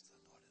release the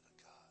anointing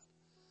of God.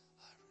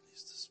 I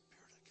release the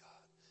Spirit of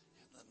God.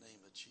 In the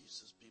name of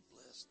Jesus, be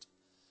blessed.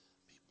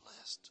 Be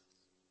blessed.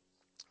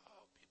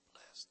 Oh, be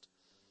blessed.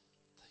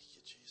 Thank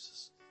you,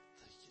 Jesus.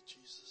 Thank you,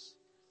 Jesus.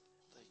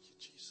 Thank you,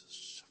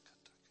 Jesus.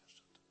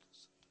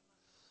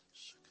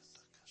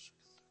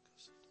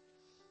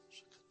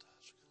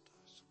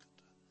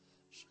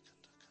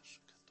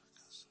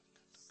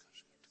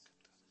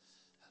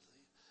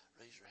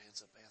 Raise your hands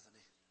up,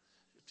 Anthony.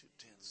 You're too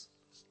tense.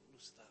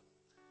 Loosen up.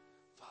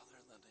 Father,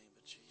 in the name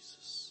of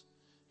Jesus,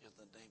 in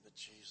the name of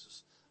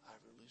Jesus, I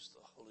release the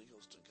Holy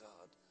Ghost of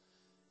God.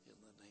 In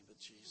the name of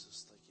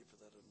Jesus, thank you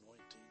for that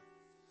anointing.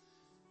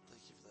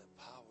 Thank you for that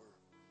power.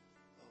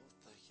 Oh,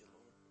 thank you,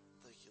 Lord.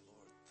 Thank you,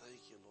 Lord.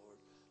 Thank you, Lord.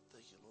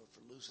 Thank you, Lord,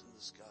 for loosening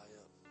this guy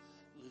up.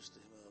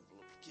 Loosening him up.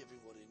 Lord, give him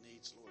what he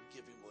needs, Lord.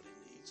 Give him what he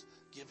needs.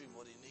 Give him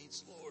what he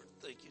needs, Lord.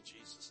 Thank you,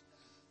 Jesus.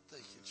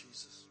 Thank you,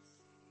 Jesus.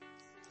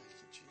 Thank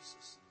you,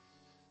 Jesus.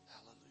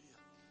 Hallelujah.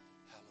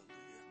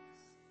 Hallelujah.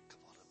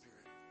 Come on up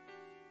here.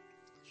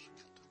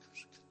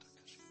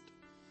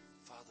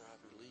 Father, I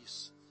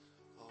release,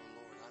 oh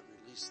Lord, I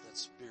release that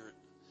spirit.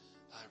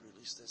 I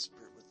release that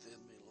spirit within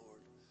me,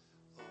 Lord.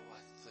 Oh,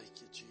 I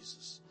thank you,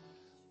 Jesus.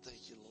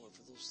 Thank you, Lord,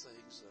 for those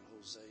things that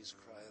Jose's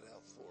crying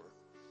out for.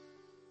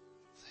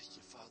 Thank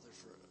you, Father,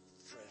 for a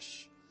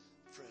fresh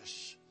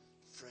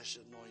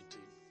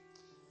anointing.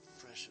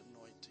 Fresh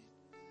anointing.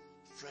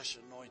 Fresh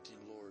anointing,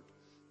 Lord.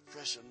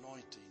 Fresh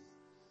anointing.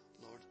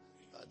 Lord,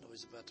 I know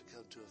he's about to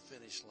come to a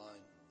finish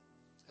line.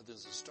 And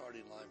there's a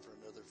starting line for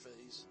another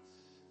phase.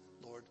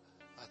 Lord,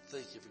 I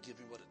thank you for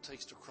giving what it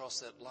takes to cross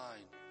that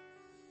line.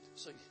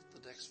 So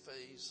the next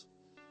phase.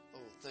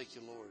 Oh, thank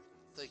you, Lord.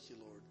 Thank you,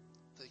 Lord.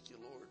 Thank you,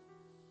 Lord.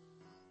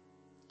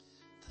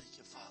 Thank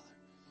you, Father.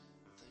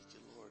 Thank you,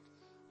 Lord.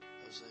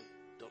 Jose,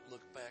 don't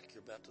look back.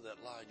 You're about to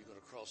that line. You're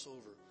going to cross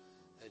over.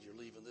 And you're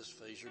leaving this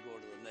phase. You're going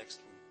to the next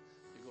one.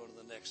 You're going to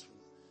the next one.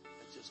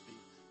 And just be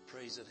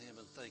praising him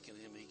and thanking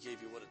him. He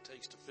gave you what it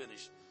takes to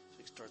finish. So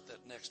you can start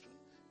that next one.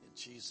 In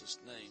Jesus'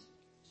 name.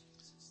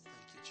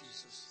 Thank you,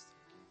 Jesus.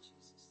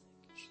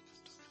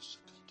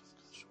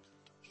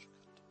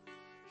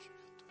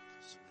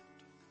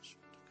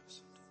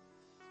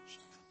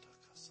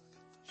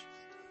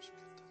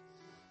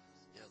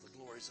 Yeah, the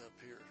glory's up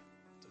here.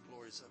 The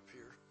glory's up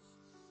here.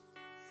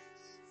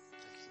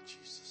 Thank you,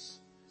 Jesus.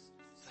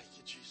 Thank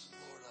you, Jesus.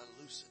 Lord, I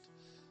loose it.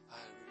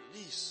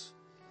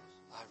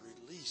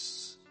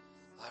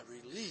 I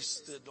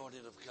release the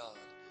anointing of God.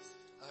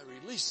 I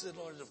release the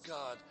anointing of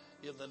God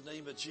in the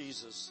name of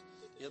Jesus.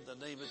 In the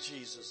name of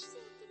Jesus.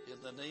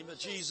 In the name of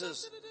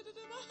Jesus.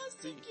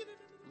 Be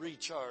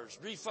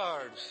recharged,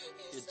 refired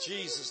in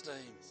Jesus'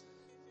 name.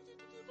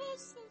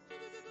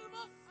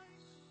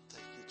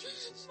 Thank you,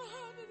 Jesus.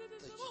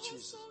 Thank you,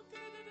 Jesus.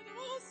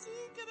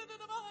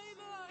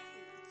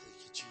 Thank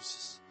you,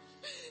 Jesus.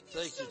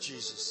 Thank you,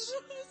 Jesus.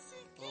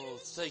 Oh,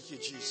 thank you,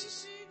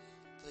 Jesus.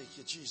 Thank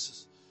you,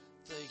 Jesus.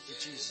 Thank you,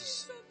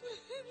 Jesus.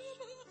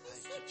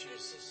 Thank you,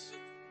 Jesus.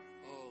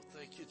 Oh,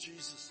 thank you,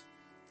 Jesus.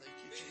 Thank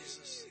you,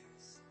 Jesus.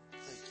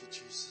 Thank you,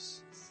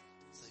 Jesus.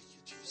 Thank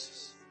you,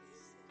 Jesus.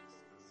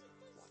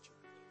 Watch her.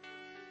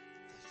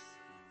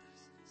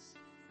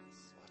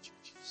 Watch her,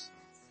 Jesus.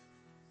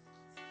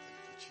 Thank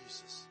you,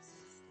 Jesus.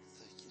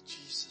 Thank you,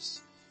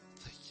 Jesus.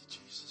 Thank you,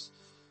 Jesus.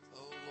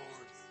 Oh,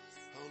 Lord.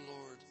 Oh,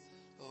 Lord.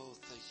 Oh,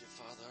 thank you,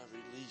 Father.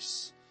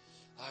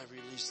 I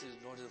release the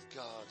anointing of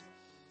God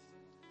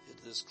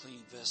into this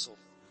clean vessel,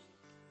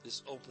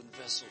 this open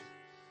vessel.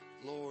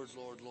 Lord,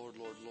 Lord, Lord,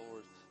 Lord,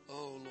 Lord.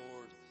 Oh,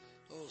 Lord.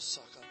 Oh,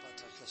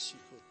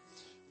 Sakapatakashiko.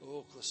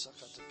 Oh,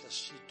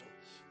 Kosakatakashito.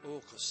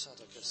 Oh,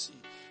 Kosatakasi.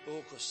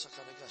 Oh,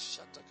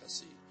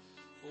 Kosakatakashatakasi.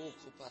 Oh,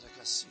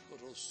 Kopatakasiko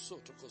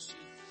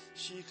Rosotokosi.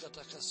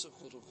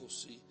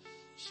 Shikatakasokorokosi.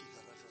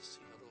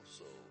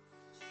 Shikatakasikaroso.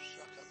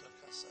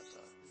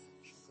 Shakatakasata.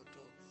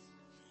 Shukoto.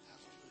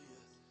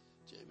 Hallelujah.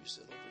 Jamie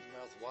said, open your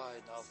mouth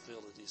wide and I'll fill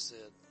it, he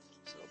said.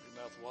 He said, open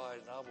your mouth wide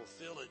and I will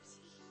fill it.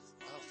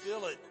 I'll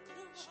fill it.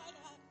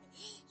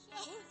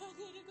 Thank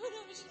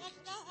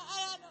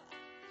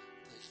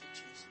you,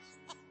 Jesus.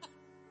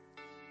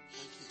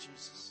 Thank you,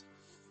 Jesus.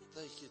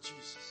 Thank you,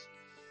 Jesus.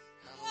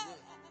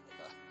 Hallelujah.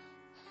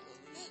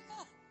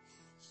 Hallelujah.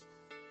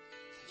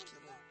 Thank you,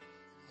 Lord.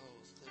 Oh,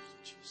 thank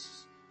you,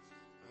 Jesus.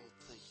 Oh,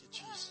 thank you,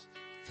 Jesus.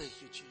 Thank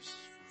you, Jesus.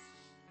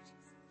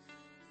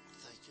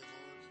 Thank you,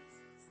 Lord.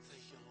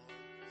 Thank you, Lord.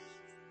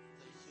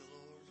 Thank you,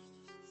 Lord.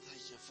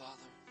 Thank you,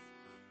 Father.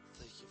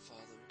 Thank you,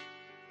 Father.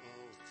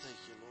 Oh, thank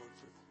you, Lord,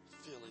 for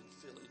filling,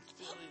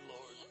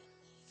 Lord.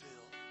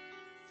 Fill.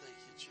 Thank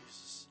you,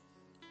 Jesus.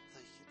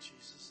 Thank you,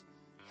 Jesus.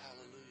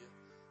 Hallelujah.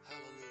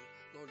 Hallelujah.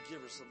 Lord,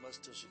 give her so much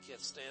till she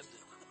can't stand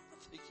it.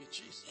 Thank you,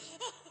 Jesus.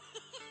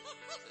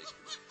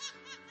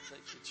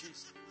 Thank you,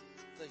 Jesus.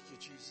 Thank you,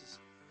 Jesus.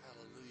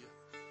 Hallelujah.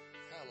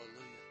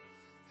 Hallelujah.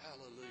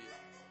 Hallelujah.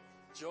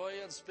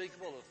 Joy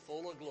unspeakable and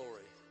full of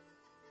glory.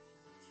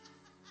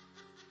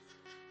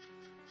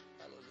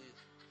 Hallelujah.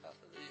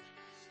 Hallelujah.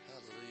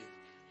 Hallelujah.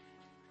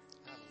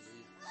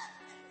 Hallelujah.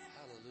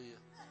 Hallelujah.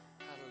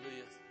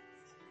 Hallelujah.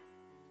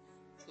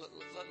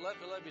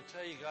 Let me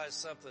tell you guys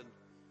something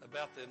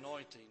about the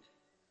anointing.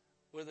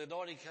 When the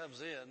anointing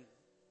comes in,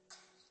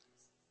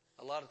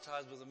 a lot of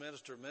times with the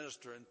minister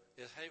ministering,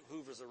 it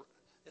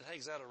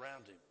hangs out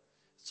around him.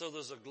 So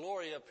there's a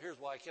glory up here. Here's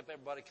why I kept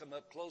everybody coming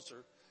up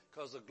closer,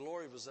 because the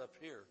glory was up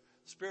here.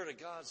 The Spirit of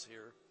God's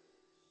here,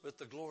 but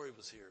the glory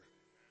was here.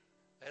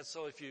 And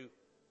so if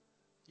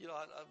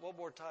one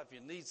more time, if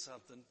you need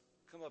something,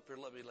 come up here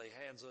and let me lay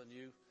hands on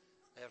you.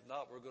 If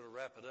not, we're going to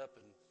wrap it up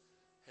and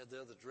head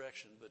the other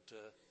direction. But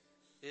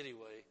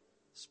anyway,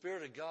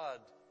 Spirit of God,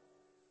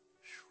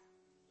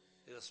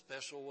 in a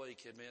special way,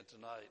 came in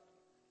tonight.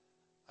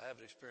 I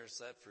haven't experienced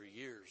that for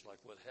years, like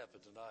what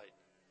happened tonight.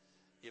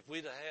 If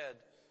we'd have had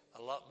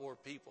a lot more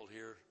people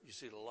here, you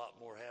see a lot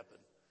more happen.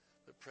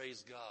 But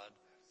praise God.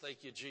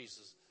 Thank you,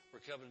 Jesus. We're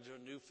coming to a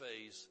new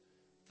phase.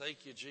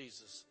 Thank you,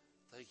 Jesus.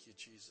 Thank you,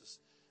 Jesus.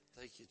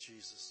 Thank you,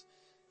 Jesus.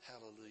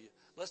 Hallelujah.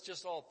 Let's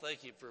just all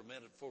thank him for a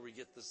minute before we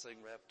get this thing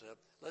wrapped up.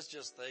 Let's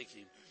just thank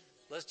him.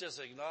 Let's just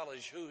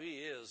acknowledge who he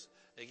is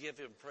and give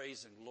him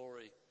praise and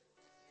glory.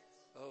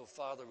 Oh,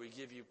 Father, we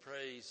give you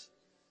praise.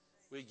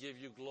 We give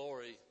you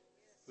glory.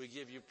 We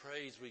give you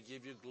praise. We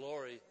give you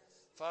glory.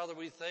 Father,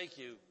 we thank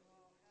you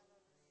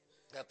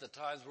that the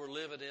times we're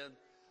living in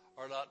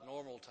are not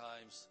normal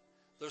times.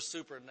 They're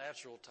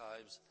supernatural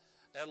times.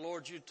 And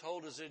Lord, you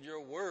told us in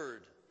your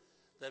word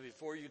that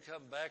before you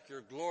come back,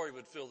 your glory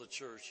would fill the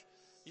church.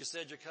 You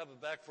said you're coming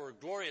back for a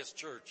glorious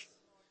church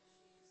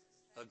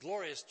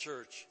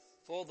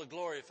full of the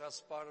glory of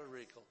Espírito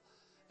Rico.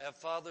 And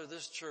Father,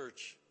 this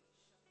church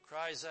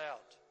cries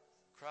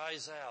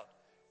out,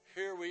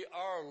 here we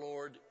are,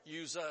 Lord,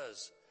 use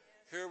us.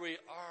 Here we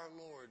are,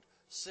 Lord,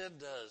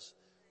 send us.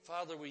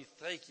 Father, we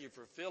thank you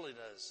for filling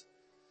us.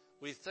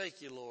 We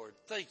thank you, Lord.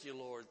 Thank you,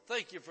 Lord.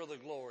 Thank you for the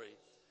glory.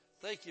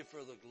 Thank you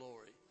for the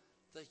glory.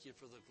 Thank you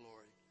for the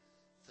glory.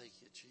 Thank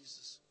you,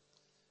 Jesus.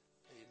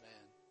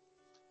 Amen.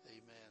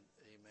 Amen.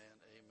 Amen.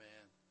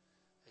 Amen.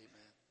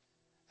 Amen.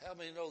 How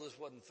many know this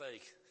wasn't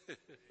fake?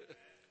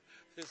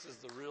 This is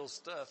the real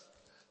stuff.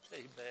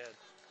 Amen.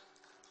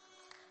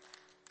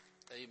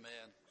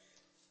 Amen.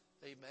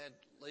 Amen.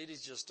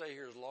 Ladies, just stay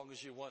here as long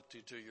as you want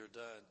to till you're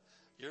done.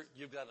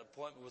 You've got an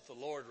appointment with the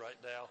Lord right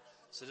now,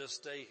 so just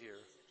stay here.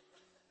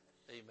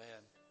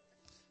 Amen.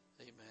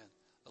 Amen.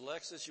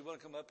 Alexis, you want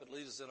to come up and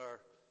lead us in our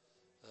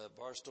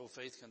Barstow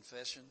Faith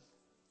Confession?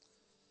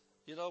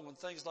 You know, when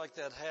things like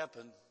that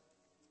happen,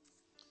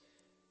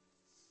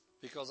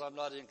 because I'm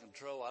not in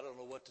control, I don't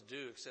know what to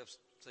do except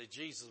say,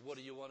 Jesus, what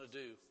do you want to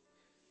do?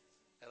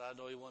 And I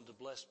know he wanted to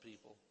bless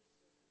people.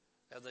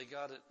 And they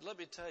got it. Let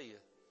me tell you,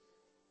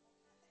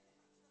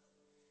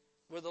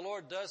 when the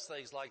Lord does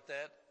things like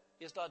that,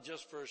 it's not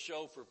just for a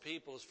show for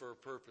people, it's for a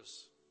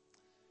purpose.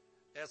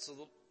 And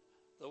so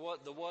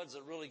the ones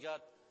that really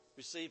got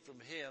received from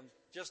him,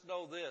 just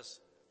know this,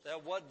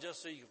 that wasn't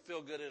just so you can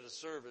feel good at a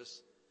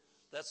service,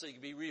 that's so you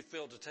can be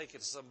refilled to take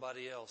it to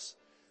somebody else.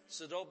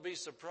 So don't be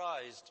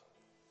surprised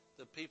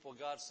the people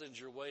God sends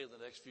your way in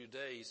the next few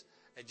days.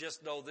 And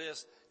just know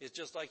this, it's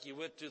just like you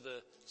went to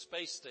the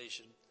space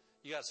station.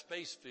 You got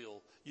space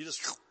fuel. You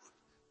just,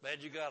 man,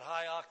 you got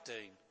high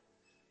octane.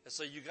 And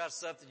so you got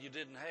something you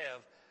didn't have,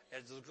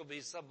 and there's going to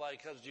be somebody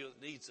comes to you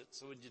that needs it.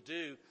 So when you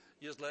do,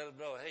 you just let them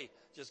know, hey,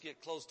 just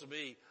get close to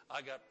me.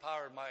 I got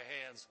power in my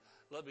hands.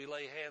 Let me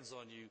lay hands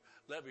on you.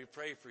 Let me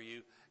pray for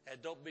you. And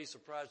don't be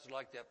surprised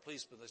like that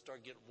policeman. They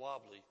start getting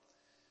wobbly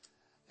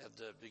and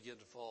begin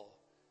to fall.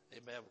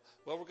 Amen.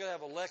 Well, we're going to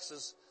have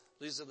Alexis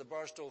lead in the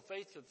Barstow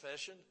Faith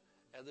Confession,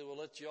 and then we'll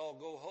let you all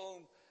go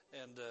home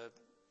and,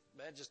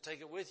 man, just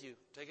take it with you.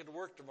 Take it to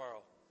work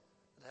tomorrow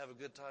and have a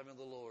good time in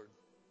the Lord.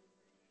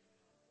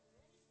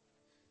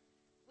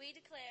 We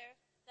declare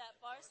that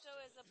Barstow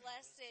is a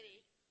blessed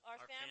city.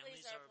 Our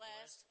families are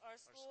blessed. Our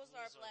schools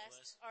are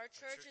blessed. Our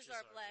churches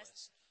are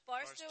blessed.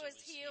 Barstow is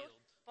healed.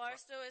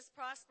 Barstow is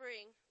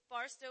prospering.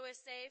 Barstow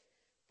is safe.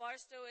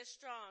 Barstow is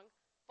strong.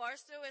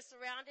 Barstow is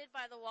surrounded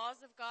by the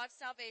walls of God's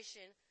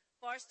salvation.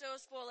 Barstow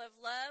is full of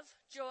love,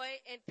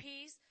 joy, and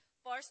peace.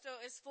 Barstow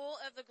is full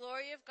of the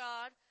glory of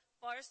God.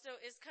 Barstow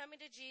is coming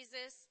to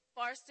Jesus.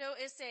 Barstow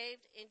is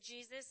saved. In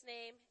Jesus'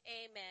 name,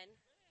 amen.